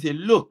and say,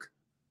 look,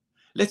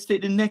 let's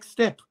take the next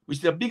step, which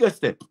is a bigger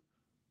step.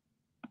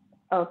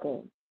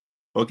 Okay.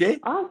 Okay?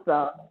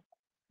 Awesome.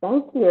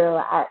 Thank you.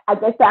 I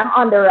guess I'm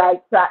on the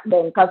right track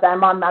then because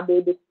I'm on my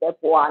baby step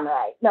 1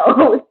 right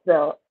now.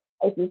 So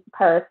it is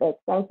perfect.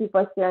 Thank you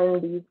for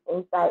sharing these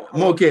insights.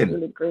 And I'm Moken,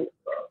 really grateful.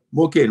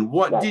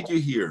 what Yes. did you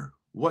hear?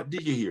 What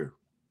did you hear?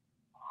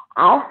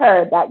 I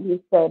heard that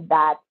you said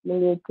that you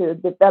need to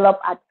develop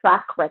a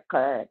track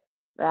record,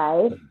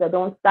 right? So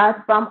don't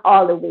start from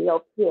all the way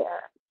up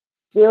here.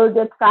 Build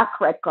a track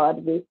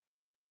record with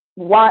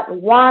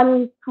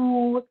one,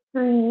 two,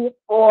 three,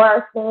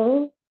 four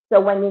things. So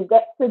when you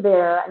get to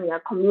there and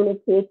you're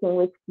communicating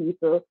with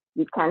people,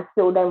 you can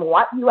show them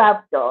what you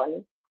have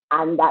done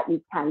and that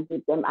you can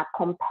give them a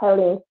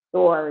compelling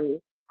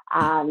story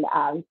and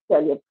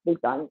tell your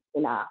vision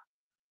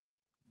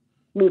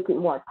make it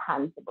more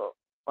tangible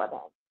for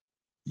them.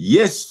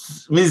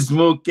 Yes, Ms.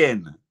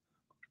 Moken.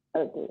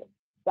 Okay.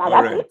 Yeah, All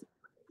that's right. it.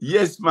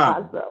 Yes,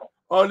 ma'am. Awesome.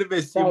 All the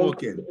best to you, Thank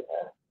Moken. you.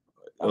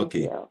 Thank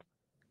Okay. you.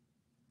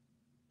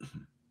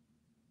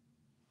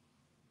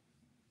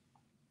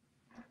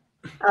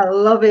 I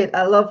love it.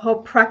 I love how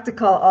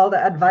practical all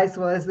the advice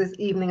was this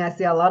evening. I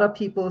see a lot of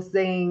people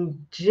saying,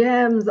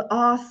 gems,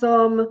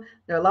 awesome.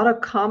 There are a lot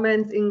of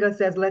comments. Inga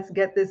says, let's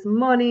get this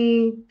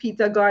money.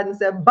 Peter Garden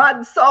said,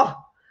 bad so.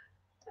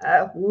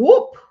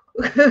 Whoop.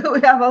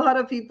 We have a lot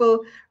of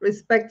people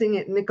respecting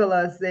it.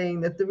 Nicola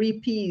saying the 3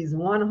 P's,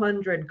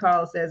 100.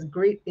 Carl says,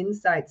 great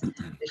insights.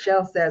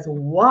 Michelle says,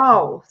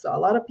 wow. So a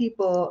lot of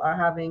people are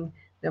having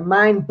their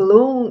minds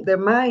blown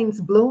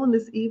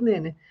this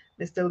evening,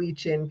 Mr.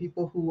 Leachin.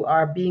 People who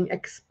are being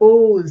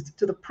exposed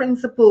to the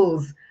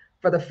principles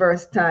for the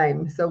first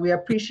time. So we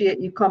appreciate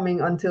you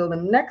coming until the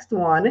next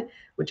one,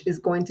 which is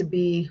going to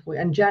be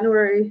in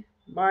January,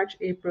 March,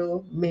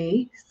 April,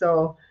 May.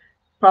 So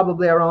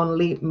probably around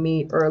late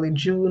May, early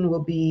June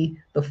will be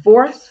the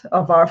 4th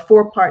of our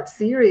 4-part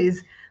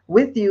series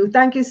with you.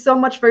 Thank you so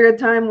much for your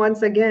time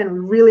once again. We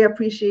really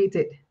appreciate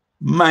it.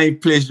 My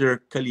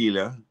pleasure,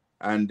 Kalila.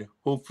 And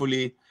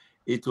hopefully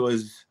it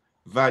was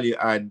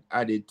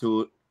added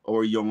to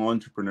our young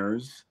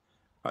entrepreneurs,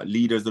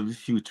 leaders of the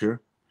future.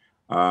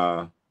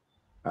 And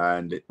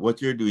what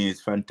you're doing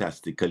is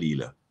fantastic,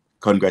 Kalila.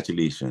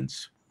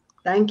 Congratulations.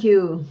 Thank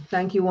you.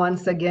 Thank you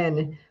once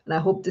again. And I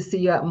hope to see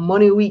you at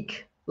Money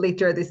Week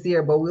later this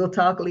year, but we'll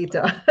talk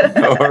later.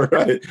 All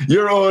right.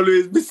 You're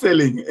always be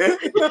selling.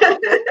 Okay.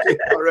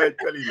 All right,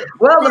 Kalila.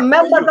 Well, the Good for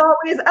members you.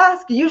 always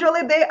ask.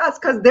 Usually they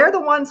ask because they're the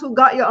ones who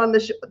got you on the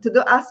show to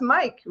do Ask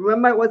Mike.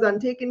 Remember, it was on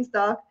Taking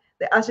Stock.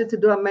 They asked you to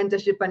do a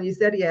mentorship and you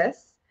said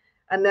yes.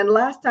 And then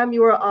last time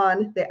you were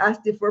on, they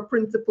asked you for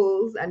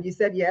principles and you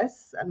said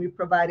yes, and we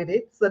provided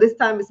it. So this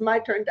time it's my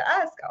turn to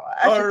ask.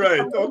 All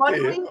right.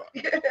 Okay.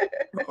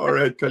 All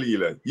right,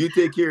 Kalila. You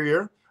take care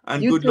here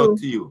and You good luck too.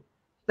 to you.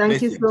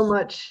 Thank you so Blessings.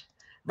 much.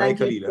 Bye, Thank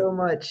you Kalila. so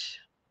much.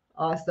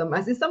 Awesome.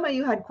 I see some of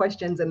you had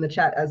questions in the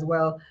chat as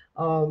well.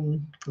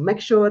 Make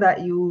sure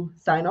that you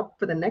sign up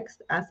for the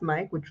next Ask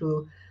Mike, which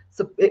will,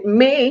 so it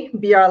may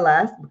be our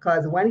last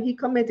because when he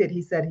committed,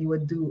 he said he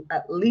would do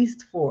at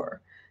least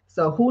 4.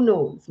 So who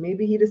knows?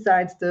 Maybe he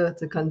decides to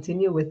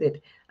continue with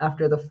it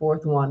after the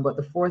 4th one, but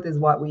the 4th is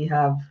what we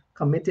have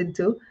committed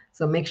to.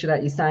 So make sure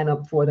that you sign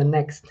up for the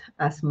next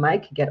Ask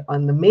Mike, get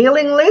on the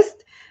mailing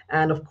list,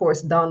 and of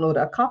course,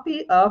 download a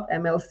copy of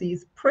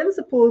MLC's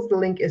Principles. The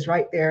link is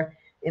right there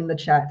in the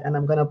chat, and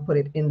I'm going to put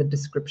it in the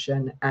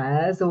description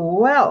as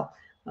well.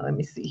 Let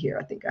me see here.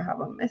 I think I have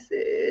a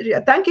message.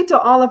 Yeah, thank you to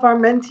all of our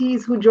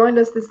mentees who joined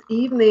us this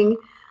evening.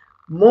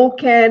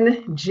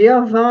 Moken,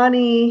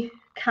 Giovanni,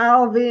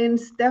 Calvin,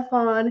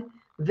 Stefan,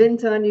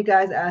 Vinton. You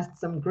guys asked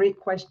some great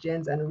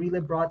questions and really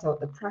brought out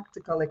the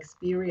practical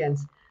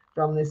experience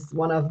from this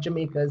one of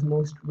Jamaica's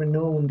most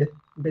renowned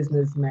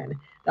businessmen.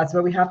 That's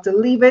where we have to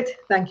leave it.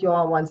 Thank you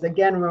all once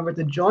again. Remember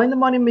to join the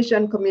Money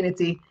Mission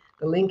community.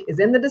 The link is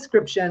in the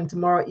description.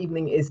 Tomorrow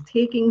evening is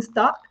Taking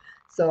Stock.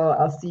 So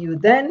I'll see you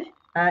then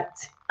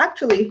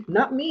actually,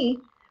 not me.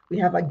 We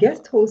have a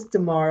guest host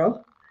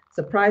tomorrow.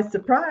 Surprise,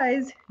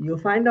 surprise. You'll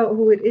find out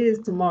who it is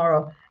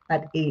tomorrow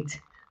at 8.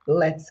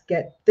 Let's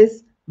get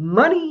this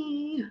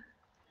money.